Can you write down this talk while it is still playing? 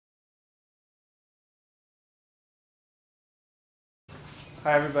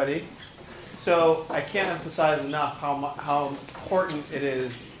Hi, everybody. So I can't emphasize enough how important it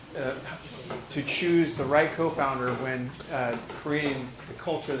is to choose the right co-founder when creating the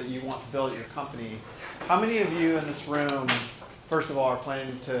culture that you want to build at your company. How many of you in this room, first of all, are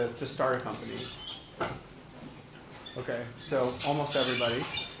planning to start a company? Okay, so almost everybody.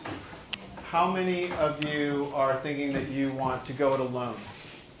 How many of you are thinking that you want to go it alone?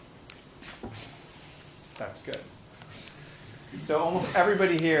 That's good. So almost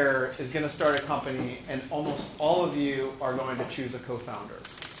everybody here is going to start a company, and almost all of you are going to choose a co-founder.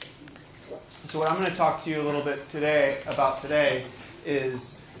 So what I'm going to talk to you a little bit about today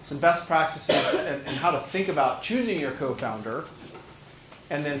is some best practices and how to think about choosing your co-founder.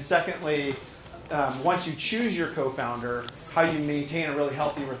 And then secondly, once you choose your co-founder, how you maintain a really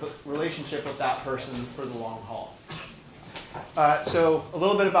healthy relationship with that person for the long haul. So a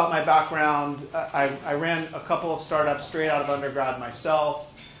little bit about my background. I ran a couple of startups straight out of undergrad myself.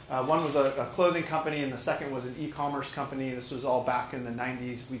 One was a clothing company, and the second was an e-commerce company. This was all back in the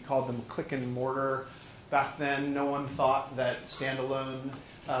 90s. We called them click and mortar. Back then, no one thought that standalone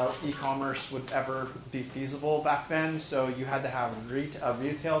e-commerce would ever be feasible back then. So you had to have a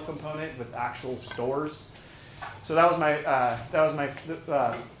retail component with actual stores. So that was my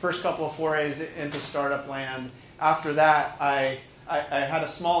first couple of forays into startup land. After that, I had a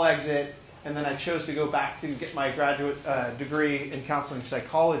small exit, and then I chose to go back to get my graduate degree in counseling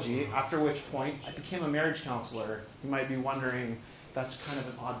psychology, after which point I became a marriage counselor. You might be wondering, that's kind of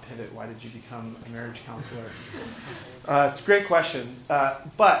an odd pivot. Why did you become a marriage counselor? It's a great question.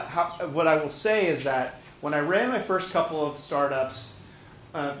 But what I will say is that when I ran my first couple of startups,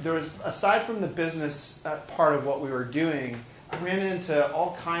 there was, aside from the business part of what we were doing, I ran into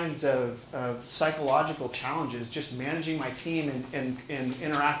all kinds of psychological challenges just managing my team and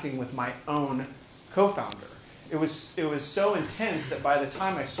interacting with my own co-founder. It was so intense that by the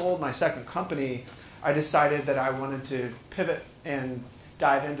time I sold my second company, I decided that I wanted to pivot and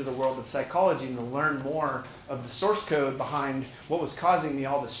dive into the world of psychology and to learn more of the source code behind what was causing me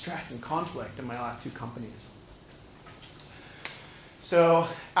all the stress and conflict in my last two companies. So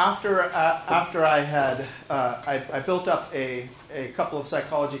after I had I built up a couple of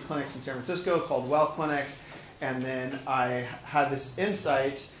psychology clinics in San Francisco called Well Clinic, and then I had this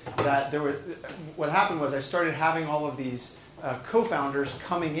insight that what happened was I started having all of these co-founders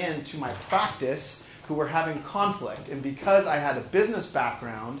coming into my practice who were having conflict, and because I had a business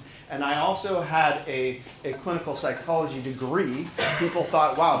background and I also had a clinical psychology degree, people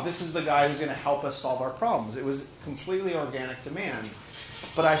thought, wow, this is the guy who's going to help us solve our problems. It was completely organic demand.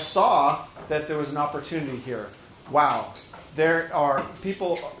 But I saw that there was an opportunity here. Wow, there are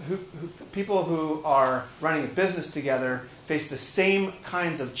people who are running a business together face the same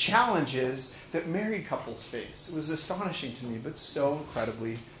kinds of challenges that married couples face. It was astonishing to me, but so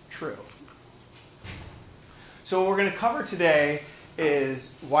incredibly true. So what we're going to cover today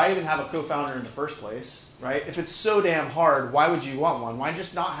is why even have a co-founder in the first place, right? If it's so damn hard, why would you want one? Why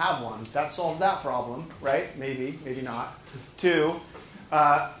just not have one? That solves that problem, right? Maybe, maybe not. 2,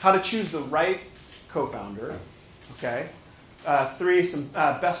 how to choose the right co-founder, okay? 3, some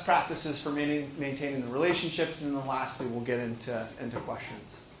best practices for maintaining the relationships, and then lastly, we'll get into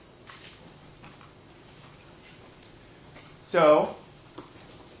questions. So,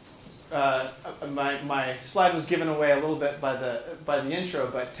 my slide was given away a little bit by the intro,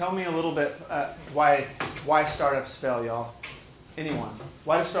 but tell me a little bit why startups fail, y'all. Anyone?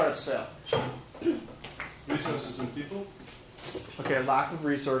 Why do startups fail? Resources and people. Okay, lack of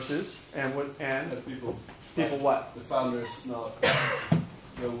resources and People. People what? The founder is not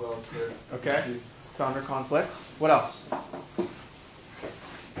doing well there. Okay. Founder conflict. What else?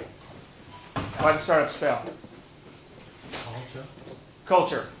 Why do startups fail? Culture.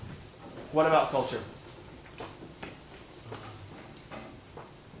 Culture. What about culture?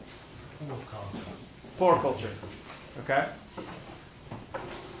 Poor culture. Poor culture. Okay.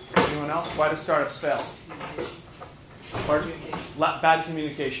 Anyone else? Why do startups fail? Pardon? Bad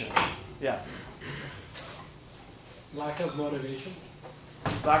communication. Yes. Lack of motivation.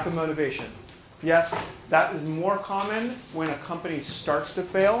 Lack of motivation. Yes, that is more common when a company starts to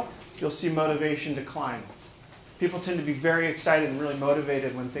fail. You'll see motivation decline. People tend to be very excited and really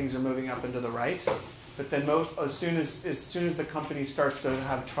motivated when things are moving up and to the right. But then as soon as the company starts to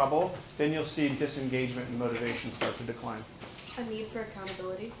have trouble, then you'll see disengagement and motivation start to decline. A need for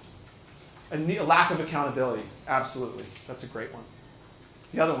accountability. A lack of accountability. Absolutely. That's a great one.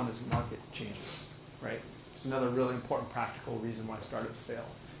 The other one is market changes, right? It's another really important practical reason why startups fail,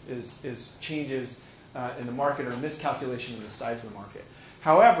 is changes in the market or miscalculation in the size of the market.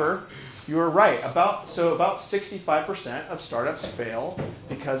 However, You were right. About 65% of startups fail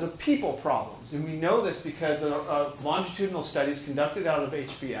because of people problems. And we know this because there are longitudinal studies conducted out of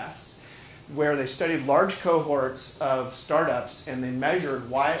HBS where they studied large cohorts of startups and they measured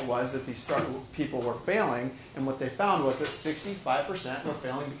why it was that these people were failing. And what they found was that 65% were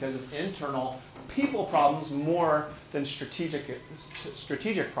failing because of internal people problems more than strategic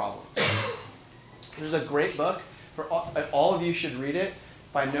problems. There's a great book, for all of you should read it,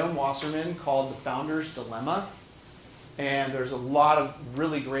 by Noam Wasserman called The Founder's Dilemma. And there's a lot of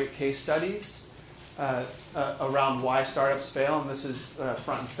really great case studies around why startups fail, and this is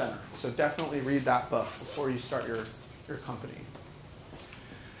front and center. So definitely read that book before you start your company.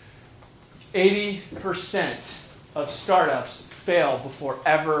 80% of startups fail before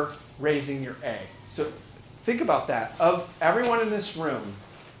ever raising your A. So think about that. Of everyone in this room,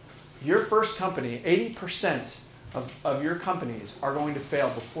 your first company, 80% of your companies are going to fail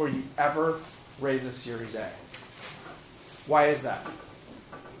before you ever raise a Series A. Why is that?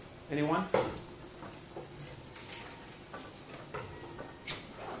 Anyone?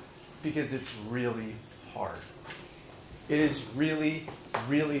 Because it's really hard. It is really,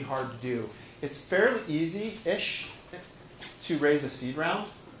 really hard to do. It's fairly easy-ish to raise a seed round.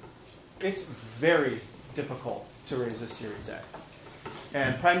 It's very difficult to raise a Series A.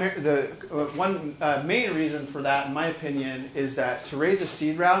 And the one main reason for that, in my opinion, is that to raise a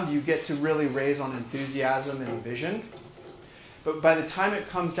seed round, you get to really raise on enthusiasm and vision. But by the time it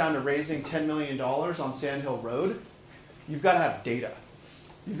comes down to raising $10 million on Sand Hill Road, you've got to have data.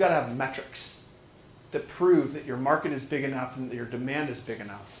 You've got to have metrics that prove that your market is big enough and that your demand is big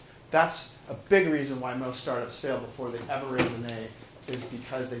enough. That's a big reason why most startups fail before they ever raise an A, is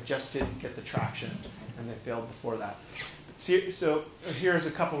because they just didn't get the traction and they failed before that. So here's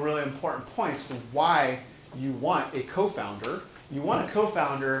a couple really important points for why you want a co-founder. You want a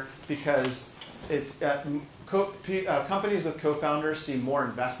co-founder because it's companies with co-founders see more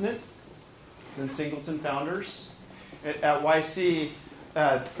investment than singleton founders. At YC,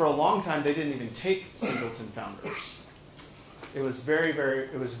 for a long time, they didn't even take singleton founders. It was very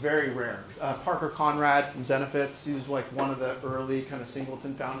rare. Parker Conrad from Zenefits, he was like one of the early kind of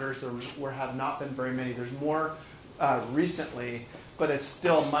singleton founders. There have not been very many. There's more recently, but it's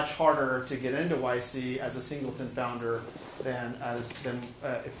still much harder to get into YC as a singleton founder than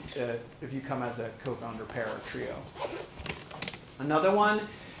if you come as a co-founder pair or trio. Another one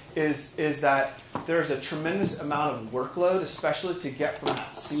is that there's a tremendous amount of workload, especially to get from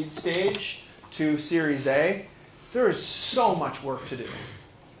that seed stage to Series A. There is so much work to do.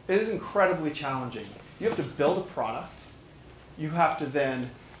 It is incredibly challenging. You have to build a product. You have to then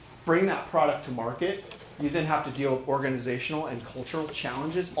bring that product to market. You then have to deal with organizational and cultural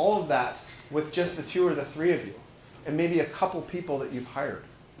challenges, all of that with just the 2 or the 3 of you, and maybe a couple people that you've hired,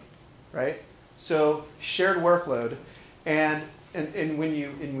 right? So shared workload, and when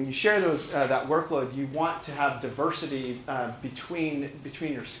you share that workload, you want to have diversity between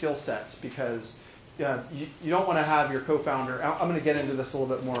your skill sets, because you don't want to have your co-founder. I'm going to get into this a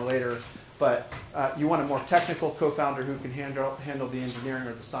little bit more later. But you want a more technical co-founder who can handle the engineering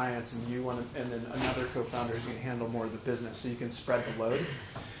or the science, and then another co-founder who's going to handle more of the business, so you can spread the load.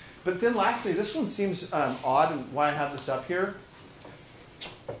 But then lastly, this one seems odd, and why I have this up here.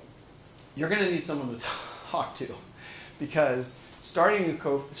 You're going to need someone to talk to, because starting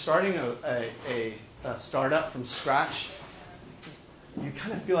a startup from scratch, you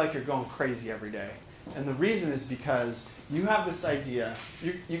kind of feel like you're going crazy every day. And the reason is because you have this idea.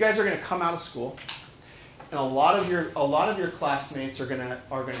 You guys are going to come out of school, and a lot of your classmates are going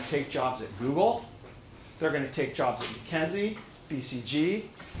to take jobs at Google. They're going to take jobs at McKinsey, BCG,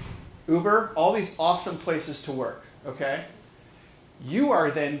 Uber, all these awesome places to work. Okay, you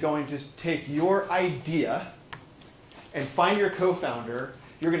are then going to take your idea and find your co-founder.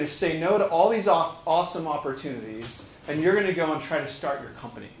 You're going to say no to all these awesome opportunities, and you're going to go and try to start your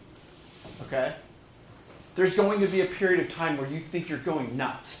company. Okay. There's going to be a period of time where you think you're going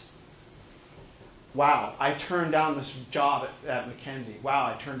nuts. Wow, I turned down this job at McKinsey.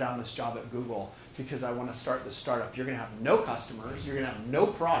 Wow, I turned down this job at Google because I want to start this startup. You're going to have no customers. You're going to have no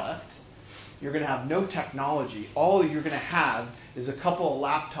product. You're going to have no technology. All you're going to have is a couple of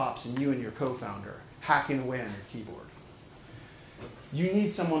laptops and you and your co-founder hacking away on your keyboard. You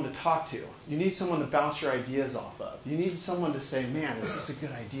need someone to talk to. You need someone to bounce your ideas off of. You need someone to say, man, this is a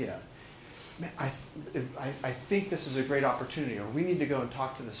good idea. Man, I think this is a great opportunity, or we need to go and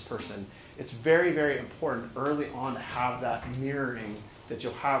talk to this person. It's very, very important early on to have that mirroring that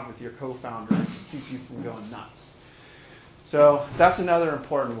you'll have with your co-founder to keep you from going nuts. So that's another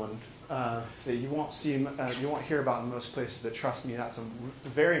important one. that you won't see, you won't hear about in most places, but trust me, that's a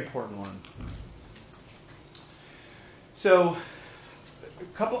very important one. So,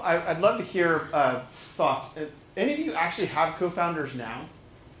 I'd love to hear thoughts. Any of you actually have co-founders now?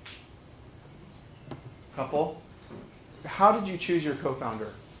 Couple? How did you choose your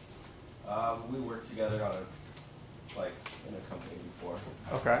co-founder? We worked together on in a company before.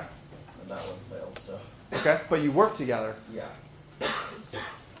 Okay. And that one failed, so. Okay, but you work together. Yeah.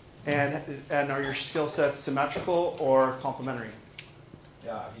 And are your skill sets symmetrical or complementary?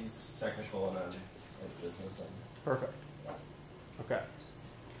 Yeah, he's technical and I'm in business. And Perfect. Okay.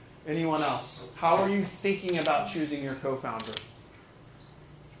 Anyone else? How are you thinking about choosing your co-founder?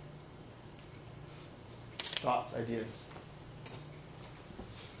 Thoughts, ideas?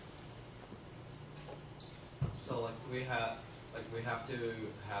 So we have to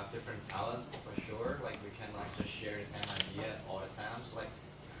have different talent for sure. We can just share the same idea all the time. So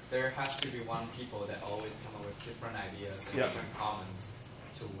there has to be one people that always come up with different ideas and different comments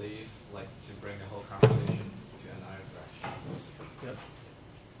to leave, to bring the whole conversation to another direction. Yep.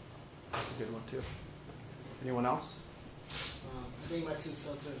 That's a good one too. Anyone else? I think my two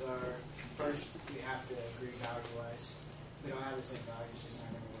filters are, first, we have to agree value-wise. We don't have the same values, it's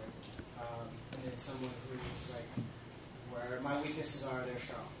not going to work. And then someone who's where my weaknesses are, they're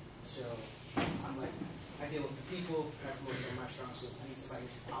strong. So I deal with the people, that's most of my strong suit. I need somebody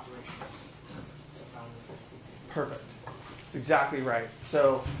who's operational to found it. Perfect. That's exactly right.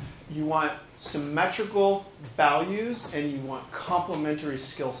 So you want symmetrical values and you want complementary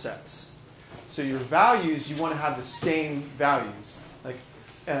skill sets. So your values, you want to have the same values.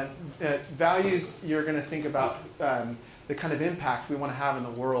 Values, you're going to think about the kind of impact we want to have in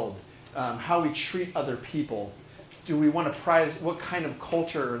the world, how we treat other people. Do we want to prize what kind of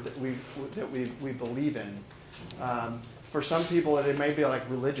culture that we believe in? For some people, it may be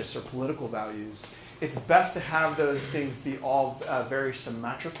religious or political values. It's best to have those things be all very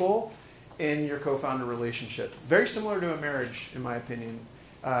symmetrical in your co-founder relationship. Very similar to a marriage, in my opinion.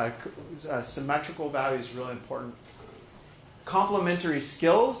 Symmetrical values is really important. Complementary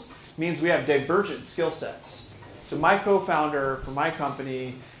skills means we have divergent skill sets. So my co-founder for my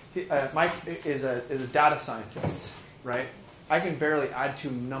company, Mike is a data scientist, right? I can barely add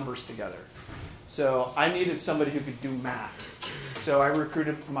two numbers together. So I needed somebody who could do math. So I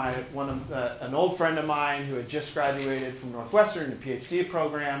recruited an old friend of mine who had just graduated from Northwestern, a PhD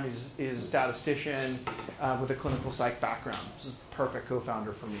program. He's a statistician with a clinical psych background. This is a perfect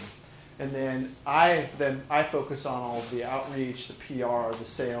co-founder for me. And then I focus on all of the outreach, the PR, the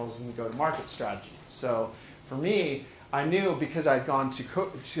sales, and the go-to-market strategy. So for me, I knew because I'd gone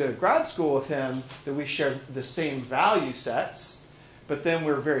to grad school with him that we shared the same value sets, but then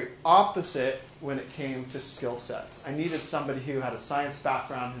we were very opposite when it came to skill sets. I needed somebody who had a science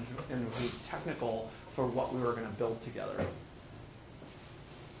background and who was technical for what we were going to build together.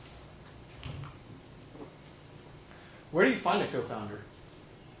 Where do you find a co-founder?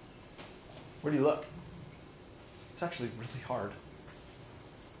 Where do you look? It's actually really hard.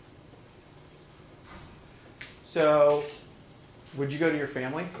 So, would you go to your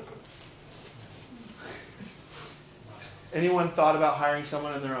family? Anyone thought about hiring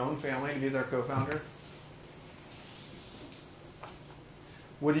someone in their own family to be their co-founder?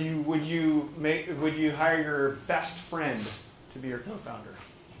 Would you hire your best friend to be your co-founder?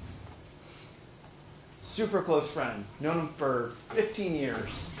 Super close friend, known him for 15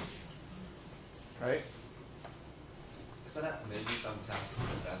 years. Right? Isn't that maybe sometimes it's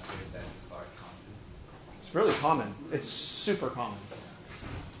the best way that you start content? It's really common. It's super common.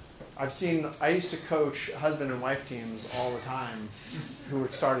 I used to coach husband and wife teams all the time who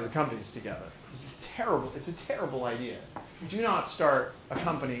had started companies together. It's a terrible idea. Do not start a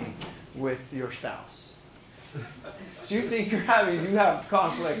company with your spouse. So you think you have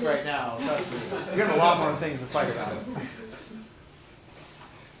conflict right now. Trust me. You have a lot more things to fight about.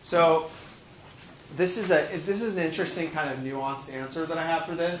 So this is an interesting kind of nuanced answer that I have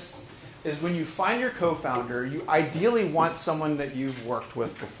for this. Is when you find your co-founder, you ideally want someone that you've worked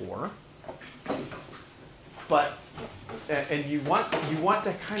with before, and you want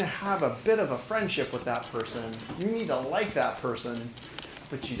to kind of have a bit of a friendship with that person. You need to like that person,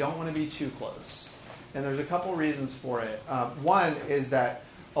 but you don't want to be too close. And there's a couple reasons for it. One is that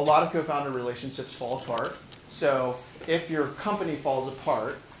a lot of co-founder relationships fall apart. So if your company falls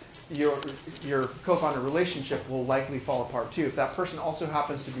apart, your co-founder relationship will likely fall apart too. If that person also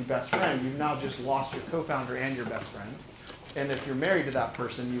happens to be best friend, you've now just lost your co-founder and your best friend. And if you're married to that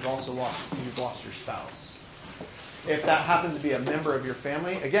person, you've lost your spouse. If that happens to be a member of your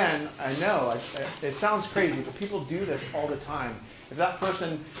family, again, I know it sounds crazy, but people do this all the time. If that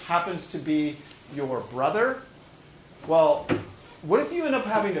person happens to be your brother, well, what if you end up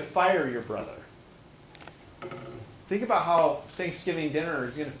having to fire your brother? Think about how Thanksgiving dinner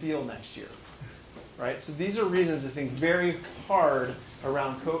is going to feel next year, right? So these are reasons to think very hard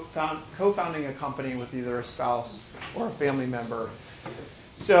around co-founding a company with either a spouse or a family member.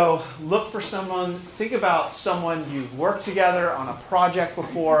 So look for someone, think about someone you've worked together on a project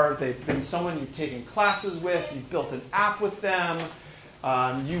before, they've been someone you've taken classes with, you've built an app with them,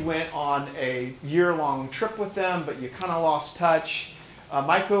 you went on a year-long trip with them, but you kind of lost touch.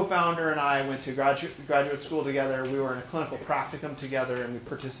 My co-founder and I went to graduate school together. We were in a clinical practicum together, and we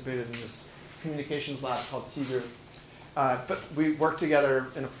participated in this communications lab called T-Group. But we worked together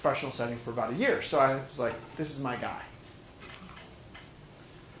in a professional setting for about a year. So I was like, this is my guy.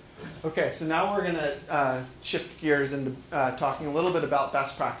 Okay, so now we're going to shift gears into talking a little bit about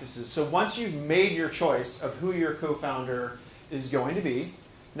best practices. So once you've made your choice of who your co-founder is going to be,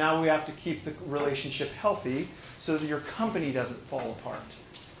 now we have to keep the relationship healthy so that your company doesn't fall apart.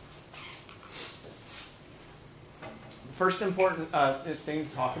 The first important thing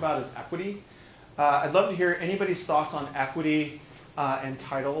to talk about is equity. I'd love to hear anybody's thoughts on equity and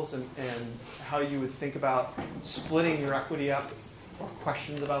titles and how you would think about splitting your equity up, or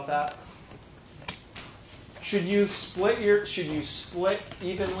questions about that. Should you split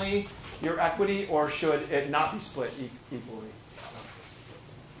evenly your equity, or should it not be split equally?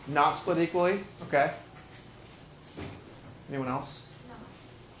 Not split equally? Okay. Anyone else? No.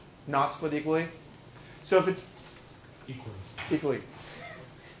 Not split equally? So if it's equally.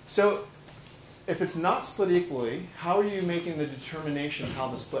 So if it's not split equally, how are you making the determination of how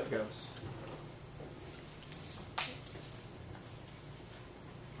the split goes?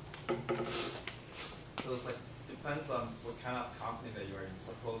 So it's like depends on what kind of company that you're in.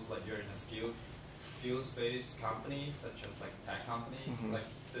 Suppose like you're in a skills-based company, such as like tech company. Mm-hmm. Like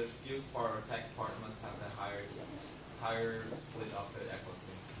the skills part or tech part must have the higher split of the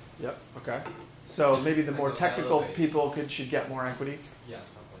equity. Yep. Okay. So maybe the Like more those technical elevates. people should get more equity. Yeah,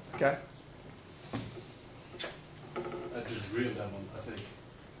 stuff like that. Okay. I disagree on that one. I think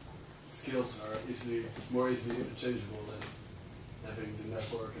skills are more easily interchangeable than having the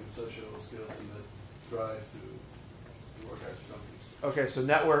network and social skills and the drive to work at your company. Okay. So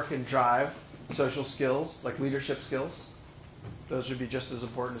network and drive, social skills, like leadership skills, those would be just as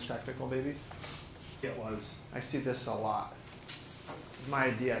important as technical, maybe. It was. I see this a lot. It's my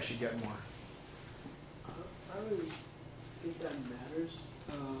idea. I should get more. I really think that matters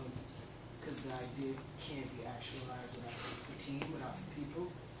because the idea can't be actualized without the team, without the people.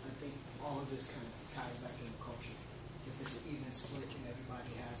 I think all of this kind of ties back into culture. If it's an even split and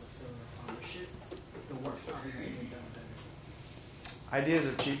everybody has a feeling of ownership, the work's probably going to get done better. Ideas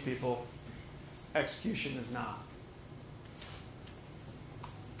are cheap, people. Execution is not.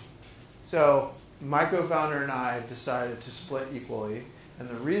 So my co-founder and I decided to split equally, and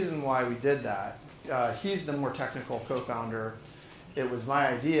the reason why we did that, he's the more technical co-founder. It was my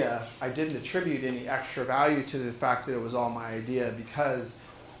idea. I didn't attribute any extra value to the fact that it was all my idea because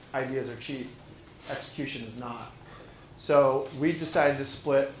ideas are cheap, execution is not. So we decided to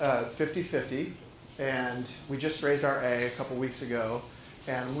split 50-50, and we just raised our A a couple weeks ago,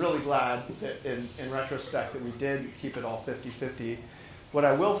 and I'm really glad that in retrospect that we did keep it all 50-50. What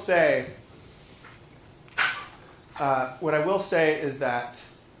I will say is that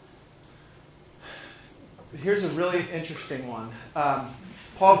here's a really interesting one.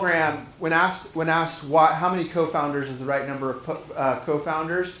 Paul Graham, when asked how many co-founders is the right number of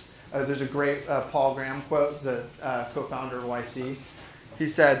co-founders, there's a great Paul Graham quote, the co-founder of YC. He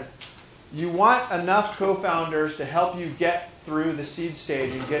said, "You want enough co-founders to help you get through the seed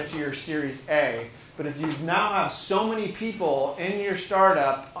stage and get to your Series A. But if you now have so many people in your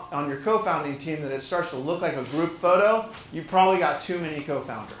startup on your co-founding team that it starts to look like a group photo, you probably got too many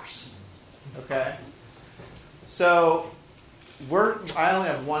co-founders." Okay? So I only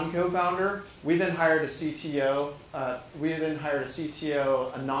have one co-founder. We then hired a CTO. A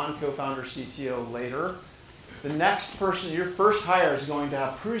non-co-founder CTO later. The next person, your first hire, is going to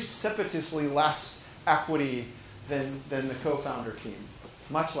have precipitously less equity than the co-founder team.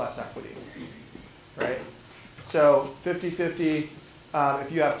 Much less equity. Right? So 50-50,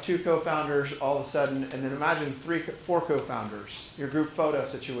 if you have two co-founders all of a sudden, and then imagine 4 co-founders, your group photo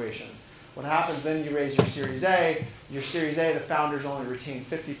situation. What happens then, you raise your Series A. Your Series A, the founders only retain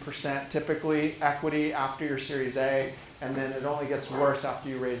 50% typically equity after your Series A, and then it only gets worse after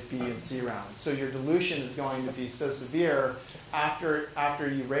you raise B and C rounds. So your dilution is going to be so severe after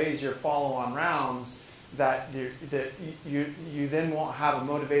you raise your follow-on rounds that you then won't have a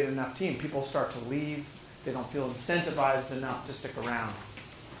motivated enough team. People start to leave. They don't feel incentivized enough to stick around.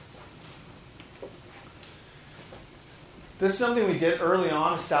 This is something we did early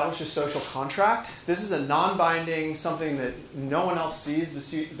on, establish a social contract. This is a non-binding, something that no one else sees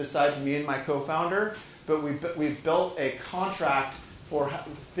besides me and my co-founder, but we built a contract for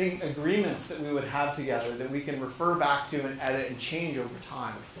agreements that we would have together that we can refer back to and edit and change over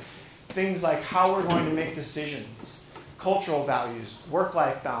time. Things like how we're going to make decisions, cultural values,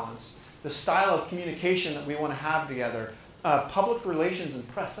 work-life balance, the style of communication that we want to have together, public relations and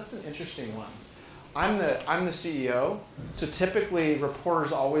press. That's an interesting one. I'm the CEO, so typically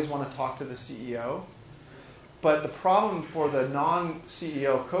reporters always want to talk to the CEO. But the problem for the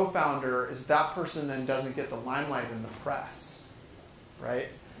non-CEO co-founder is that person then doesn't get the limelight in the press, right?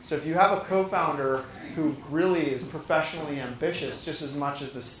 So if you have a co-founder who really is professionally ambitious just as much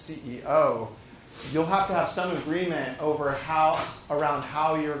as the CEO, you'll have to have some agreement around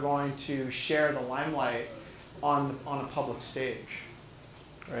how you're going to share the limelight on a public stage,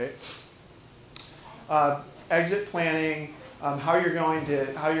 right? Exit planning, how you're going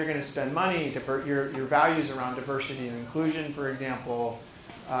to spend money, your values around diversity and inclusion, for example.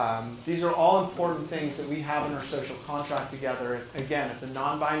 These are all important things that we have in our social contract together. Again, it's a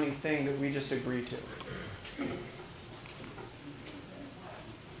non-binding thing that we just agree to.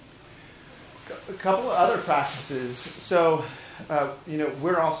 A couple of other practices. So,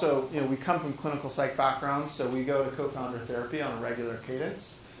 we're also, we come from clinical psych backgrounds, so we go to co-founder therapy on a regular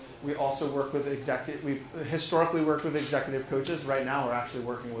cadence. We also work with we've historically worked with executive coaches. Right now we're actually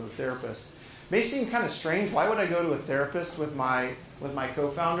working with a therapist. May seem kind of strange. Why would I go to a therapist with my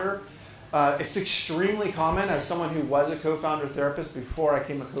co-founder? It's extremely common as someone who was a co-founder therapist before I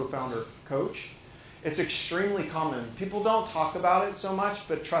became a co-founder coach. It's extremely common. People don't talk about it so much,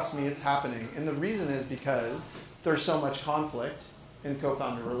 but trust me, it's happening. And the reason is because there's so much conflict in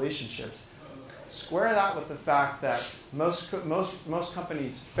co-founder relationships. Square that with the fact that most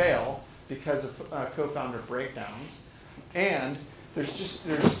companies fail because of co-founder breakdowns, and there's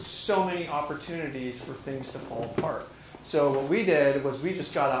so many opportunities for things to fall apart. So what we did was we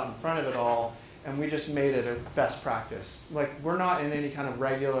just got out in front of it all, and we just made it a best practice. Like, we're not in any kind of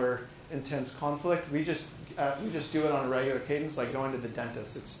regular, intense conflict. We just do it on a regular cadence, like going to the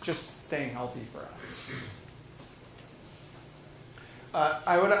dentist. It's just staying healthy for us.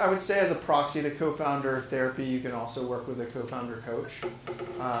 I would say as a proxy to co-founder therapy, you can also work with a co-founder coach.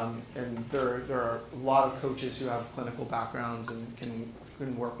 And there are a lot of coaches who have clinical backgrounds and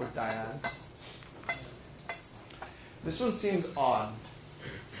can work with dyads. This one seems odd.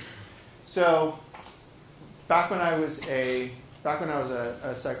 So back when I was a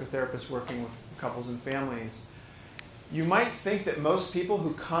psychotherapist working with couples and families, you might think that most people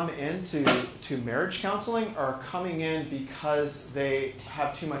who come into marriage counseling are coming in because they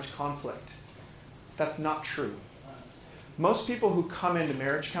have too much conflict. That's not true. Most people who come into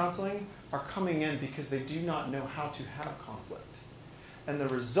marriage counseling are coming in because they do not know how to have conflict. And the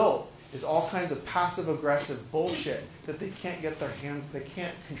result is all kinds of passive-aggressive bullshit that they can't they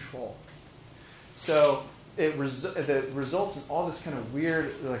can't control. So it results in all this kind of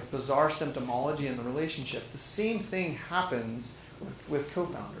weird, like bizarre symptomology in the relationship. The same thing happens with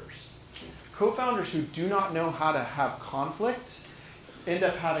co-founders. Co-founders who do not know how to have conflict end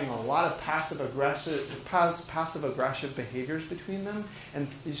up having a lot of passive-aggressive behaviors between them, and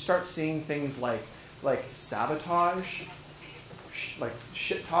you start seeing things like sabotage, like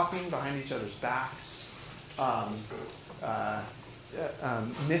shit-talking behind each other's backs,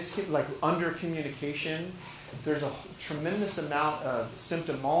 under-communication. There's a tremendous amount of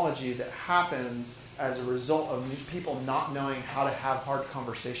symptomology that happens as a result of people not knowing how to have hard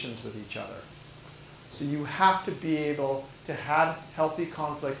conversations with each other. So you have to be able to have healthy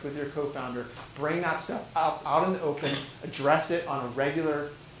conflict with your co-founder, bring that stuff out in the open, address it on a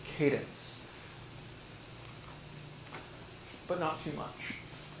regular cadence. But not too much.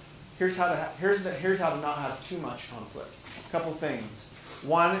 Here's how to not have too much conflict. A couple things.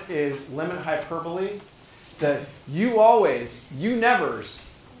 One is limit hyperbole. That you nevers,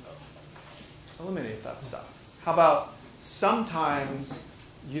 eliminate that stuff. How about sometimes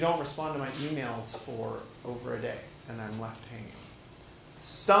you don't respond to my emails for over a day and I'm left hanging.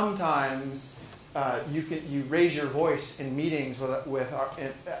 Sometimes you raise your voice in meetings at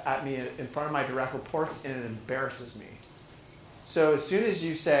me in front of my direct reports, and it embarrasses me. So as soon as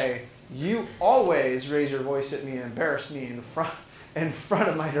you say, you always raise your voice at me and embarrass me in front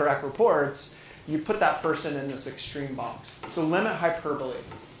of my direct reports, you put that person in this extreme box. So limit hyperbole.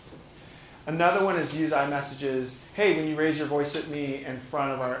 Another one is use iMessages. Hey, when you raise your voice at me in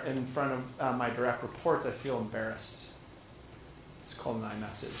front of my direct reports, I feel embarrassed. It's called an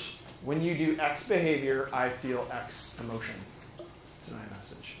iMessage. When you do X behavior, I feel X emotion. It's an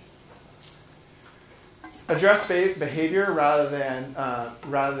iMessage. Address behavior rather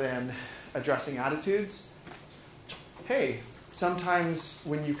than addressing attitudes. Hey, sometimes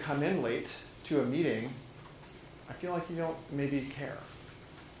when you come in late to a meeting, I feel like you don't maybe care.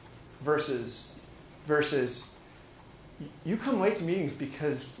 Versus you come late to meetings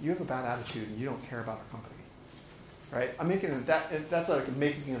because you have a bad attitude and you don't care about our company. Right? I'm making that's like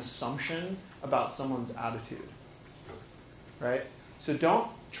making an assumption about someone's attitude. Right? So don't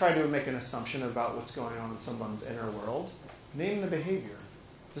try to make an assumption about what's going on in someone's inner world. Name the behavior.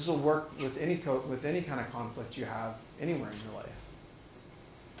 This will work with any kind of conflict you have anywhere in your life.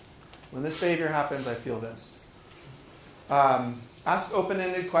 When this behavior happens, I feel this. Ask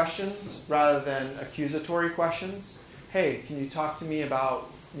open-ended questions rather than accusatory questions. Hey, can you talk to me about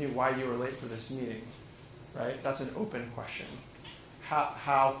why you were late for this meeting? Right? That's an open question.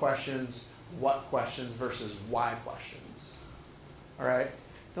 How questions, what questions versus why questions. All right?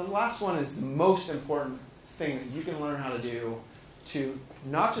 The last one is the most important thing that you can learn how to do to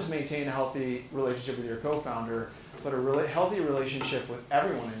not just maintain a healthy relationship with your co-founder, but a healthy relationship with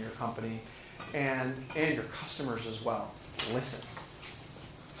everyone in your company and your customers as well. Listen.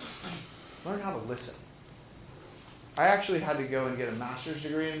 Learn how to listen. I actually had to go and get a master's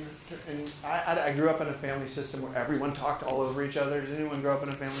degree, and I grew up in a family system where everyone talked all over each other. Does anyone grow up in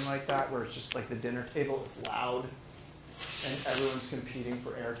a family like that, where it's just like the dinner table is loud and everyone's competing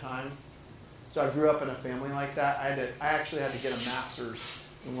for airtime? So I grew up in a family like that. I actually had to get a master's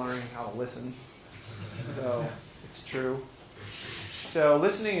in learning how to listen. So it's true. So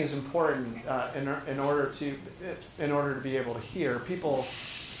listening is important in order to be able to hear. People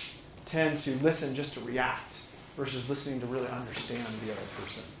tend to listen just to react versus listening to really understand the other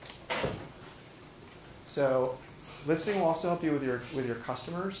person. So listening will also help you with your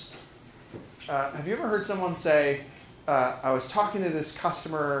customers. Have you ever heard someone say, I was talking to this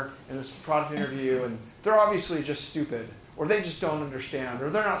customer in this product interview, and they're obviously just stupid, or they just don't understand, or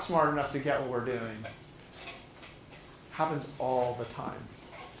they're not smart enough to get what we're doing? Happens all the time.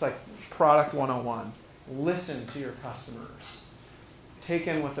 It's like product 101. Listen to your customers. Take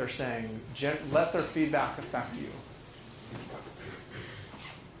in what they're saying. Let their feedback affect you.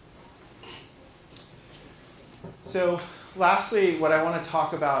 So lastly, what I want to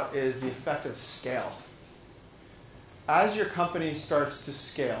talk about is the effect of scale. As your company starts to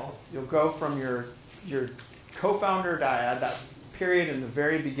scale, you'll go from your co-founder dyad, that period in the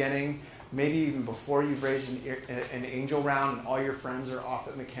very beginning, maybe even before you've raised an angel round and all your friends are off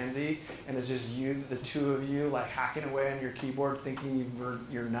at McKinsey, and it's just you, the two of you, like hacking away on your keyboard thinking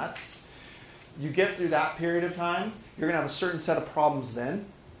you're nuts. You get through that period of time, you're going to have a certain set of problems then.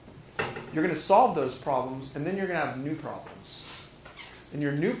 You're going to solve those problems, and then you're going to have new problems. And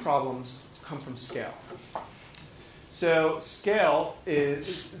your new problems come from scale. So scale in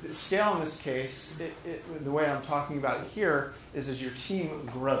this case, the way I'm talking about it here is as your team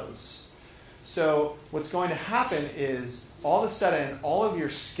grows. So what's going to happen is all of a sudden all of your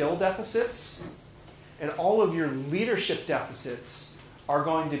skill deficits and all of your leadership deficits are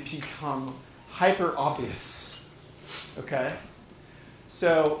going to become hyper obvious. Okay?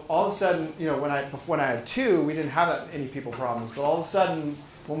 So all of a sudden, when I had 2, we didn't have that many people problems, but all of a sudden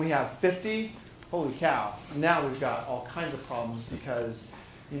when we have 50, holy cow, now we've got all kinds of problems because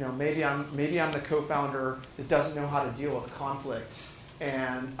maybe I'm the co-founder that doesn't know how to deal with conflict,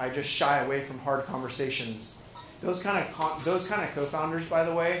 and I just shy away from hard conversations. Those kind of co-founders, by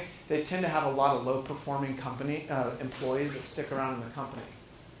the way, they tend to have a lot of low-performing employees that stick around in the company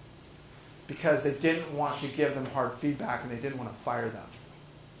because they didn't want to give them hard feedback and they didn't want to fire them.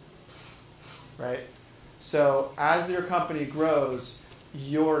 Right? So as your company grows,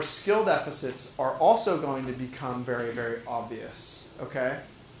 your skill deficits are also going to become very, very obvious. Okay?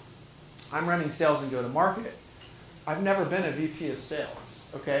 I'm running sales and go-to-market. I've never been a VP of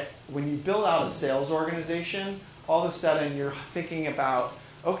sales. Okay? When you build out a sales organization, all of a sudden you're thinking about,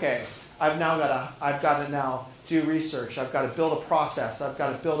 okay, I've got to now do research. I've got to build a process. I've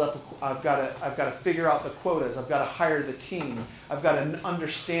got to figure out the quotas. I've got to hire the team. I've got to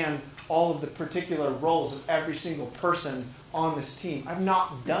understand all of the particular roles of every single person on this team. I've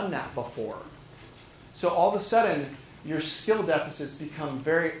not done that before. So all of a sudden, your skill deficits become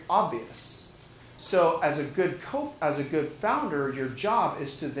very obvious. So as a good founder, your job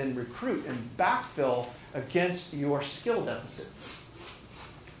is to then recruit and backfill against your skill deficits.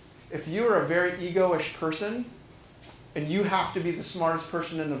 If you're a very ego-ish person and you have to be the smartest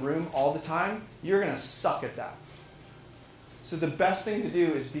person in the room all the time, you're going to suck at that. So the best thing to do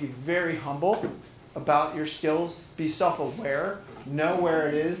is be very humble about your skills, be self-aware, Know where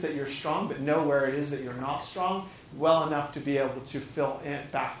it is that you're strong, but know where it is that you're not strong well enough to be able to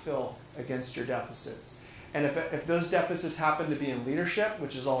backfill against your deficits. And if those deficits happen to be in leadership,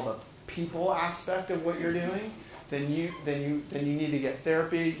 which is all the people aspect of what you're doing, then you need to get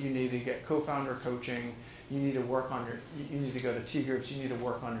therapy. You need to get co-founder coaching. You need to work on you need to go to T groups. You need to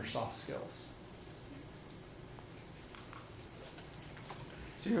work on your soft skills.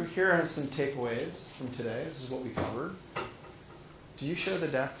 So here are some takeaways from today. This is what we covered. Do you share the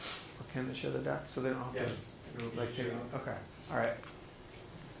deck, or can they share the deck so they don't have Yes. to like take it? Okay. All right.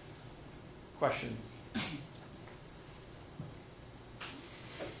 Questions?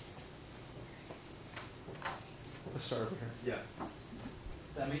 Let's start over here. Yeah.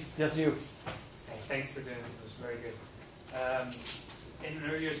 Is that me? Yes, you. Hey, thanks for doing it. It was very good. In an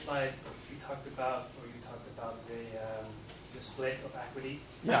earlier slide, you talked about the split of equity.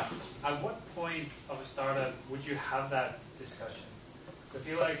 Yeah. At what point of a startup would you have that discussion? So I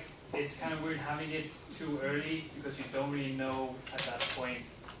feel like it's kind of weird having it too early because you don't really know at that point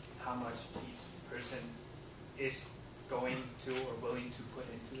how much each person is going to or willing to put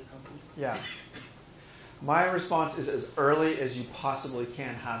into the company. Yeah. My response is as early as you possibly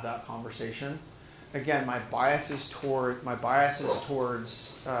can have that conversation. Again, my bias is towards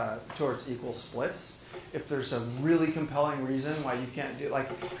equal splits. If there's a really compelling reason why you can't do, like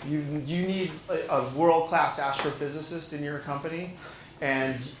you need a world-class astrophysicist in your company,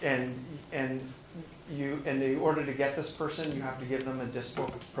 and in order to get this person, you have to give them a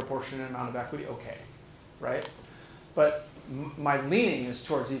disproportionate amount of equity. Okay, right? But my leaning is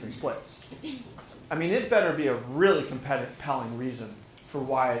towards even splits. I mean, it better be a really compelling reason for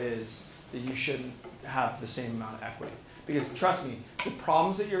why it is that you shouldn't have the same amount of equity. Because trust me, the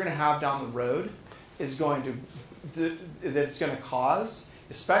problems that you're going to have down the road is that it's going to cause,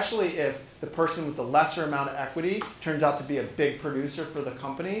 especially if the person with the lesser amount of equity turns out to be a big producer for the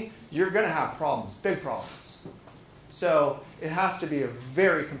company, you're going to have problems, big problems. So it has to be a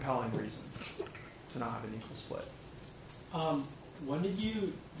very compelling reason to not have an equal split. When did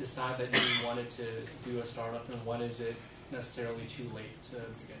you decide that you wanted to do a startup, and when is it necessarily too late to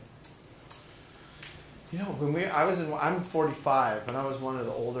begin? You know, I'm 45, and I was one of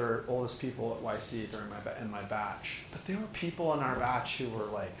the oldest people at YC in my batch. But there were people in our batch who were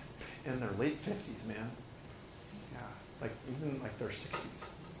like in their late 50s, man. Yeah, like even like their 60s.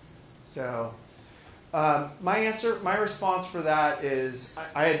 So my response for that is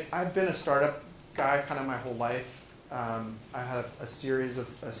I've been a startup guy kind of my whole life. I had a series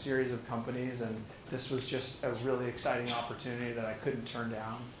of companies, and this was just a really exciting opportunity that I couldn't turn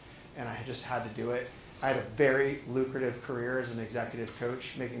down, and I just had to do it. I had a very lucrative career as an executive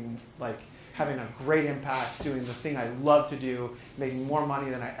coach, having a great impact, doing the thing I love to do, making more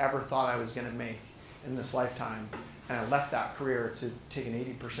money than I ever thought I was going to make in this lifetime. And I left that career to take an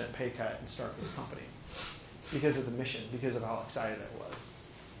 80% pay cut and start this company because of the mission, because of how excited I was.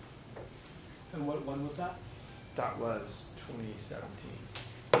 And when was that? That was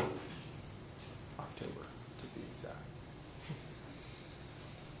 2017, October to be exact.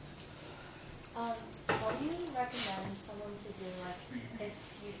 What do you recommend someone to do, like, if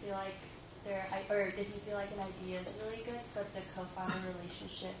you feel like an idea is really good, but the co-founder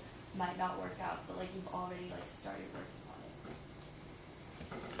relationship might not work out, but like you've already started working on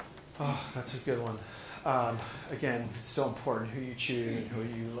it? Oh, that's a good one. Again, it's so important who you choose and who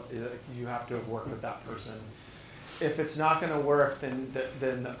you have to have worked with that person. If it's not going to work, then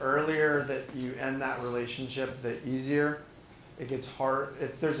the earlier that you end that relationship, the easier. It gets hard.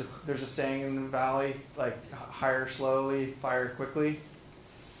 There's a saying in the Valley, like hire slowly, fire quickly.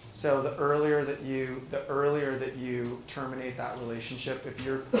 So the earlier that you terminate that relationship, if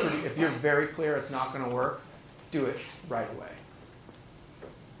you're very clear it's not going to work, do it right away.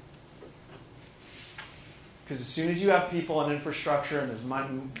 Because as soon as you have people and infrastructure and there's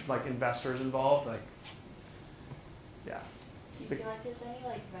money, like investors involved, yeah. Do you feel like there's any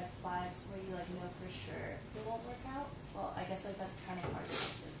red flags where you know for sure it won't work out? Well, I guess that's kind of hard to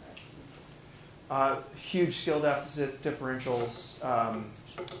answer, but huge skill deficit differentials,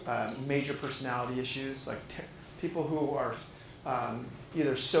 major personality issues, people who are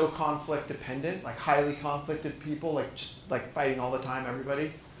either so conflict dependent, like highly conflicted people, just fighting all the time,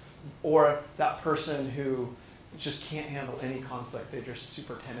 everybody, or that person who just can't handle any conflict. They're just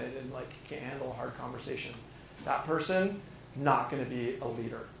super timid and can't handle a hard conversation. That person, not going to be a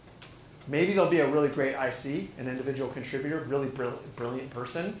leader. Maybe they'll be a really great IC, an individual contributor, really brilliant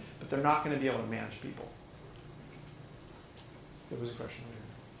person, but they're not going to be able to manage people. There was a question over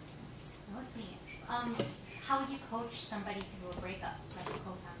That was me. How would you coach somebody through a breakup, like a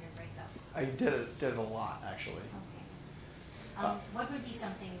co-founder breakup? here. I did it a lot, actually. Okay. What would be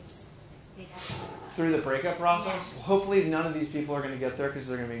some things they'd have to learn about? Through the breakup process, hopefully none of these people are going to get there because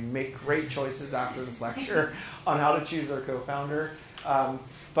they're going to make great choices after this lecture on how to choose their co-founder.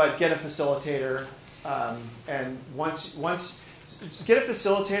 But get a facilitator, and once get a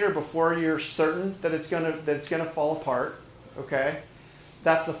facilitator before you're certain that it's gonna fall apart. Okay,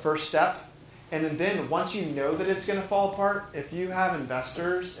 that's the first step. And then once you know that it's going to fall apart, if you have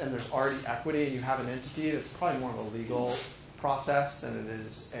investors and there's already equity and you have an entity, it's probably more of a legal process than it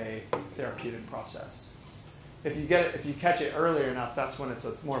is a therapeutic process. If you catch it earlier enough, that's when it's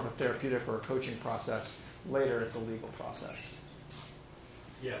more of a therapeutic or a coaching process. Later, it's a legal process.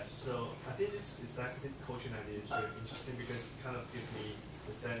 Yes, so I think this executive coaching idea is very interesting because it kind of gives me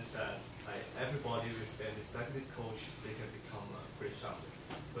the sense that like everybody with an executive coach, they can become a great founder.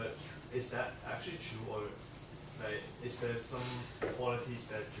 But is that actually true, or like is there some qualities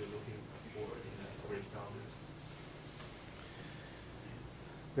that you're looking for in a great founders?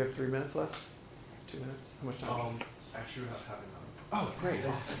 We have 3 minutes left. 2 minutes. How much time? Actually, we have half an hour. Oh, great!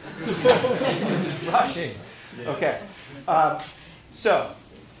 Awesome. This is rushing. Yeah. Okay, so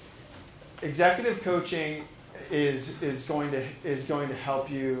executive coaching is going to help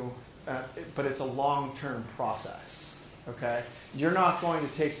you, but it's a long-term process. Okay, you're not going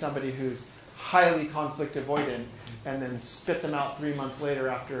to take somebody who's highly conflict avoidant and then spit them out 3 months later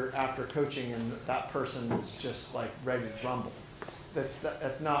after coaching, and that person is just like ready to rumble.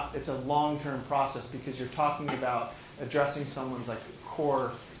 That's not. It's a long-term process because you're talking about addressing someone's like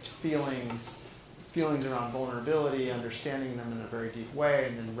core feelings around vulnerability, understanding them in a very deep way,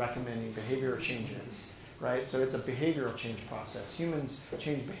 and then recommending behavioral changes. Right. So it's a behavioral change process. Humans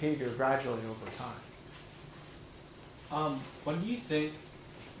change behavior gradually over time. When do you think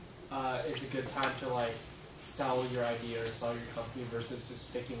is a good time to like sell your idea or sell your company versus just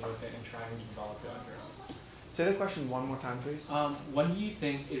sticking with it and trying to develop it on your own? Say the question one more time, please. When do you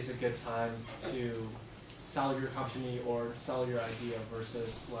think is a good time to sell your company or sell your idea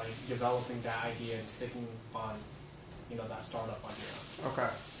versus like developing that idea and sticking on, that startup on your own?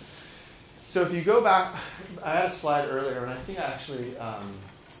 Okay. So if you go back, I had a slide earlier, and I think I actually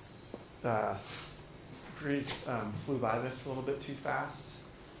flew by this a little bit too fast.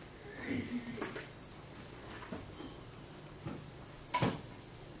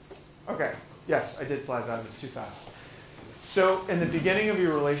 Okay, yes, I did fly by this too fast. So in the beginning of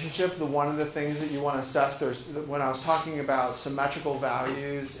your relationship, one of the things that you want to assess, when I was talking about symmetrical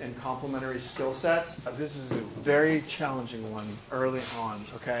values and complementary skill sets, this is a very challenging one early on,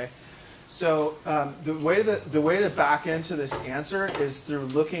 okay? So the way to back into this answer is through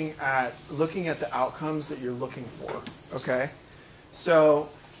looking at the outcomes that you're looking for. Okay, so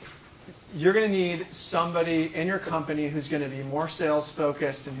you're going to need somebody in your company who's going to be more sales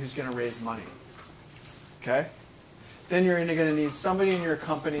focused and who's going to raise money. Okay, then you're going to need somebody in your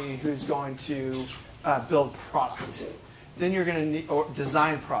company who's going to build product. Then you're going to need or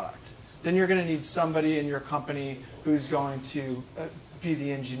design product. Then you're going to need somebody in your company who's going to be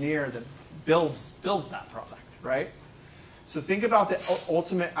the engineer that builds that product, right? So think about the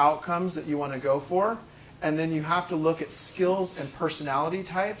ultimate outcomes that you want to go for, and then you have to look at skills and personality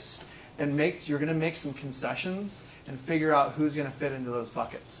types, and you're going to make some concessions and figure out who's going to fit into those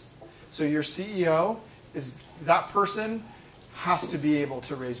buckets. So your CEO that person has to be able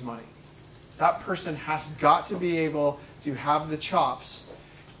to raise money. That person has got to be able to have the chops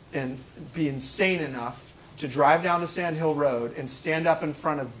and be insane enough to drive down to Sand Hill Road and stand up in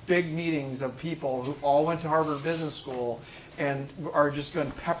front of big meetings of people who all went to Harvard Business School and are just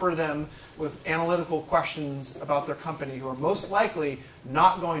going to pepper them with analytical questions about their company who are most likely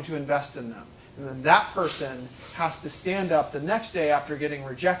not going to invest in them. And then that person has to stand up the next day after getting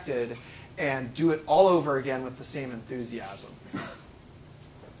rejected and do it all over again with the same enthusiasm.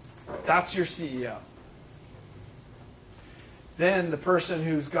 That's your CEO. Then the person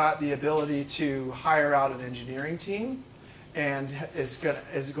who's got the ability to hire out an engineering team and is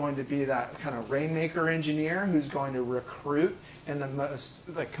going to be that kind of rainmaker engineer who's going to recruit in the most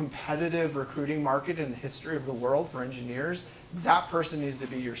competitive recruiting market in the history of the world for engineers. That person needs to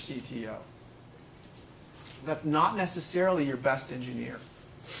be your CTO. That's not necessarily your best engineer.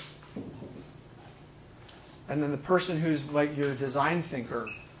 And then the person who's like your design thinker,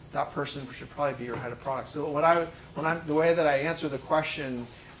 that person should probably be your head of product. So the way that I answer the question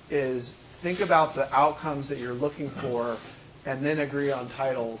is think about the outcomes that you're looking for and then agree on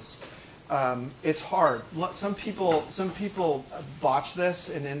titles. It's hard. Some people botch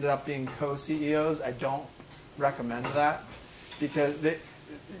this and end up being co-CEOs. I don't recommend that because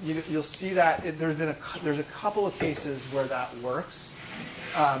you'll see that there's a couple of cases where that works.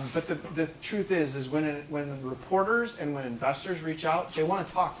 But the truth is when reporters and when investors reach out, they want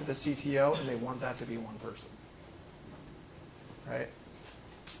to talk to the CTO and they want that to be one person, right?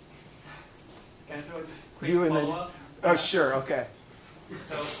 Can I throw a quick You and then, follow-up? oh, sure, okay.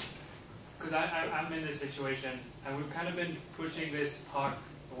 So, because I'm in this situation, and we've kind of been pushing this talk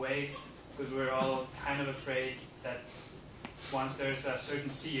away because we're all kind of afraid that once there's a certain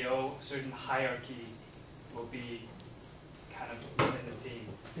CEO, a certain hierarchy will be kind of within the team.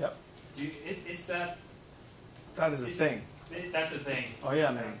 Yep. Is that... That is a thing. That's a thing. Oh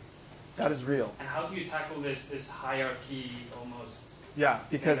yeah, man. That is real. And how do you tackle this hierarchy almost? Yeah,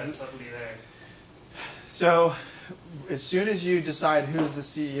 because... That's subtly there. So, as soon as you decide who's the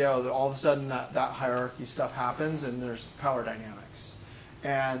CEO, all of a sudden that hierarchy stuff happens and there's power dynamics.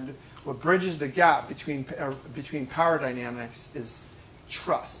 And what bridges the gap between power dynamics is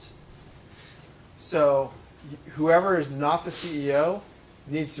trust. So, whoever is not the CEO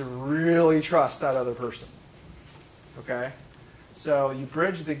needs to really trust that other person. Okay? So, you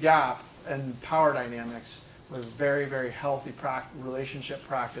bridge the gap in power dynamics with very, very healthy relationship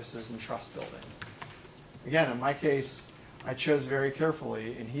practices and trust building. Again, in my case, I chose very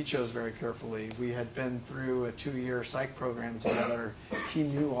carefully, and he chose very carefully. We had been through a 2-year psych program together. He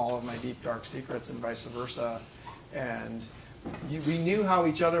knew all of my deep, dark secrets and vice versa. And we knew how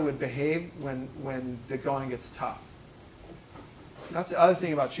each other would behave when the going gets tough. That's the other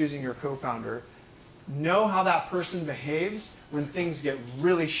thing about choosing your co-founder. Know how that person behaves when things get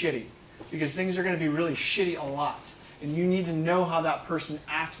really shitty. Because things are going to be really shitty a lot. And you need to know how that person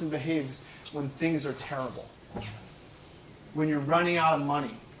acts and behaves when things are terrible. When you're running out of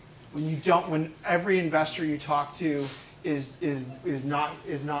money. When every investor you talk to is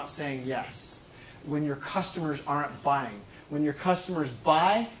not saying yes. When your customers aren't buying. When your customers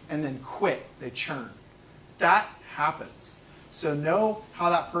buy and then quit, they churn. That happens. So know how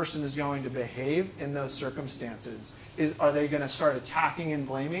that person is going to behave in those circumstances. Are they going to start attacking and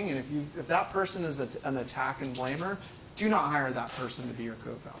blaming? And if that person is an attack and blamer, do not hire that person to be your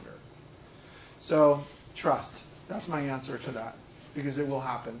co-founder. So trust. That's my answer to that, because it will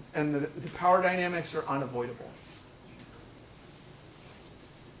happen. And the power dynamics are unavoidable.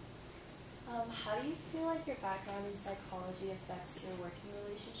 How do you feel like your background in psychology affects your working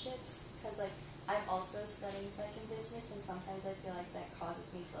relationships? Because I'm also studying psych and business, and sometimes I feel like that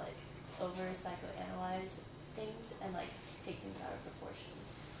causes me to over psychoanalyze things and take things out of proportion.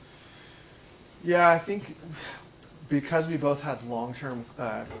 Yeah, I think because we both had long-term,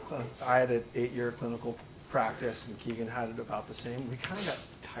 I had an 8-year clinical practice and Keegan had it about the same, we kind of got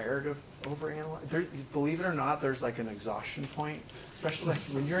tired of overanalyzing. Believe it or not, there's an exhaustion point. Especially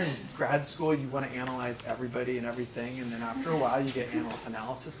when you're in grad school, you want to analyze everybody and everything, and then after a while you get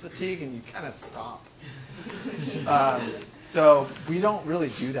analysis fatigue and you kind of stop. So we don't really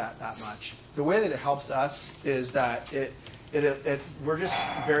do that much. The way that it helps us is that we're just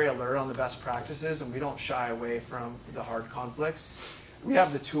very alert on the best practices, and we don't shy away from the hard conflicts. We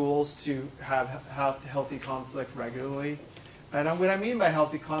have the tools to have healthy conflict regularly. And what I mean by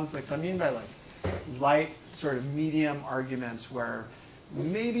healthy conflict, I mean by light, sort of medium arguments where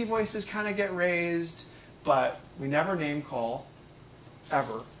maybe voices kind of get raised, but we never name call,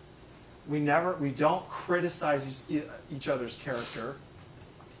 ever. We don't criticize each other's character.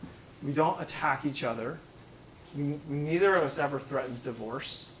 We don't attack each other. Neither of us ever threatens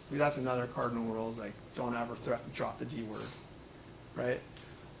divorce. That's another cardinal rule, is don't ever drop the D word, right?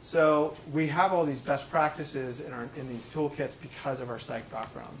 So we have all these best practices in these toolkits because of our psych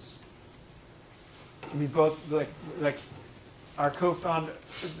backgrounds. We both our co-founder,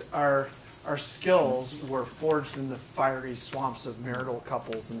 our skills were forged in the fiery swamps of marital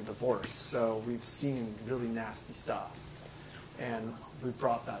couples and divorce. So we've seen really nasty stuff, and we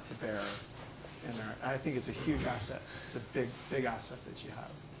brought that to bear. And I think it's a huge asset. It's a big asset that you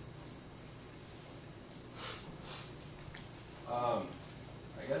have.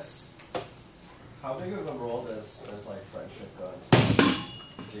 I guess, how big of a role does friendship go into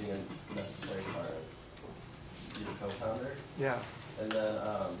being a necessary part of being a co-founder? Yeah. And then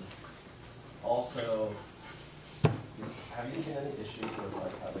also, have you seen any issues with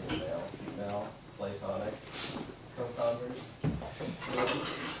having a male-female platonic co-founders?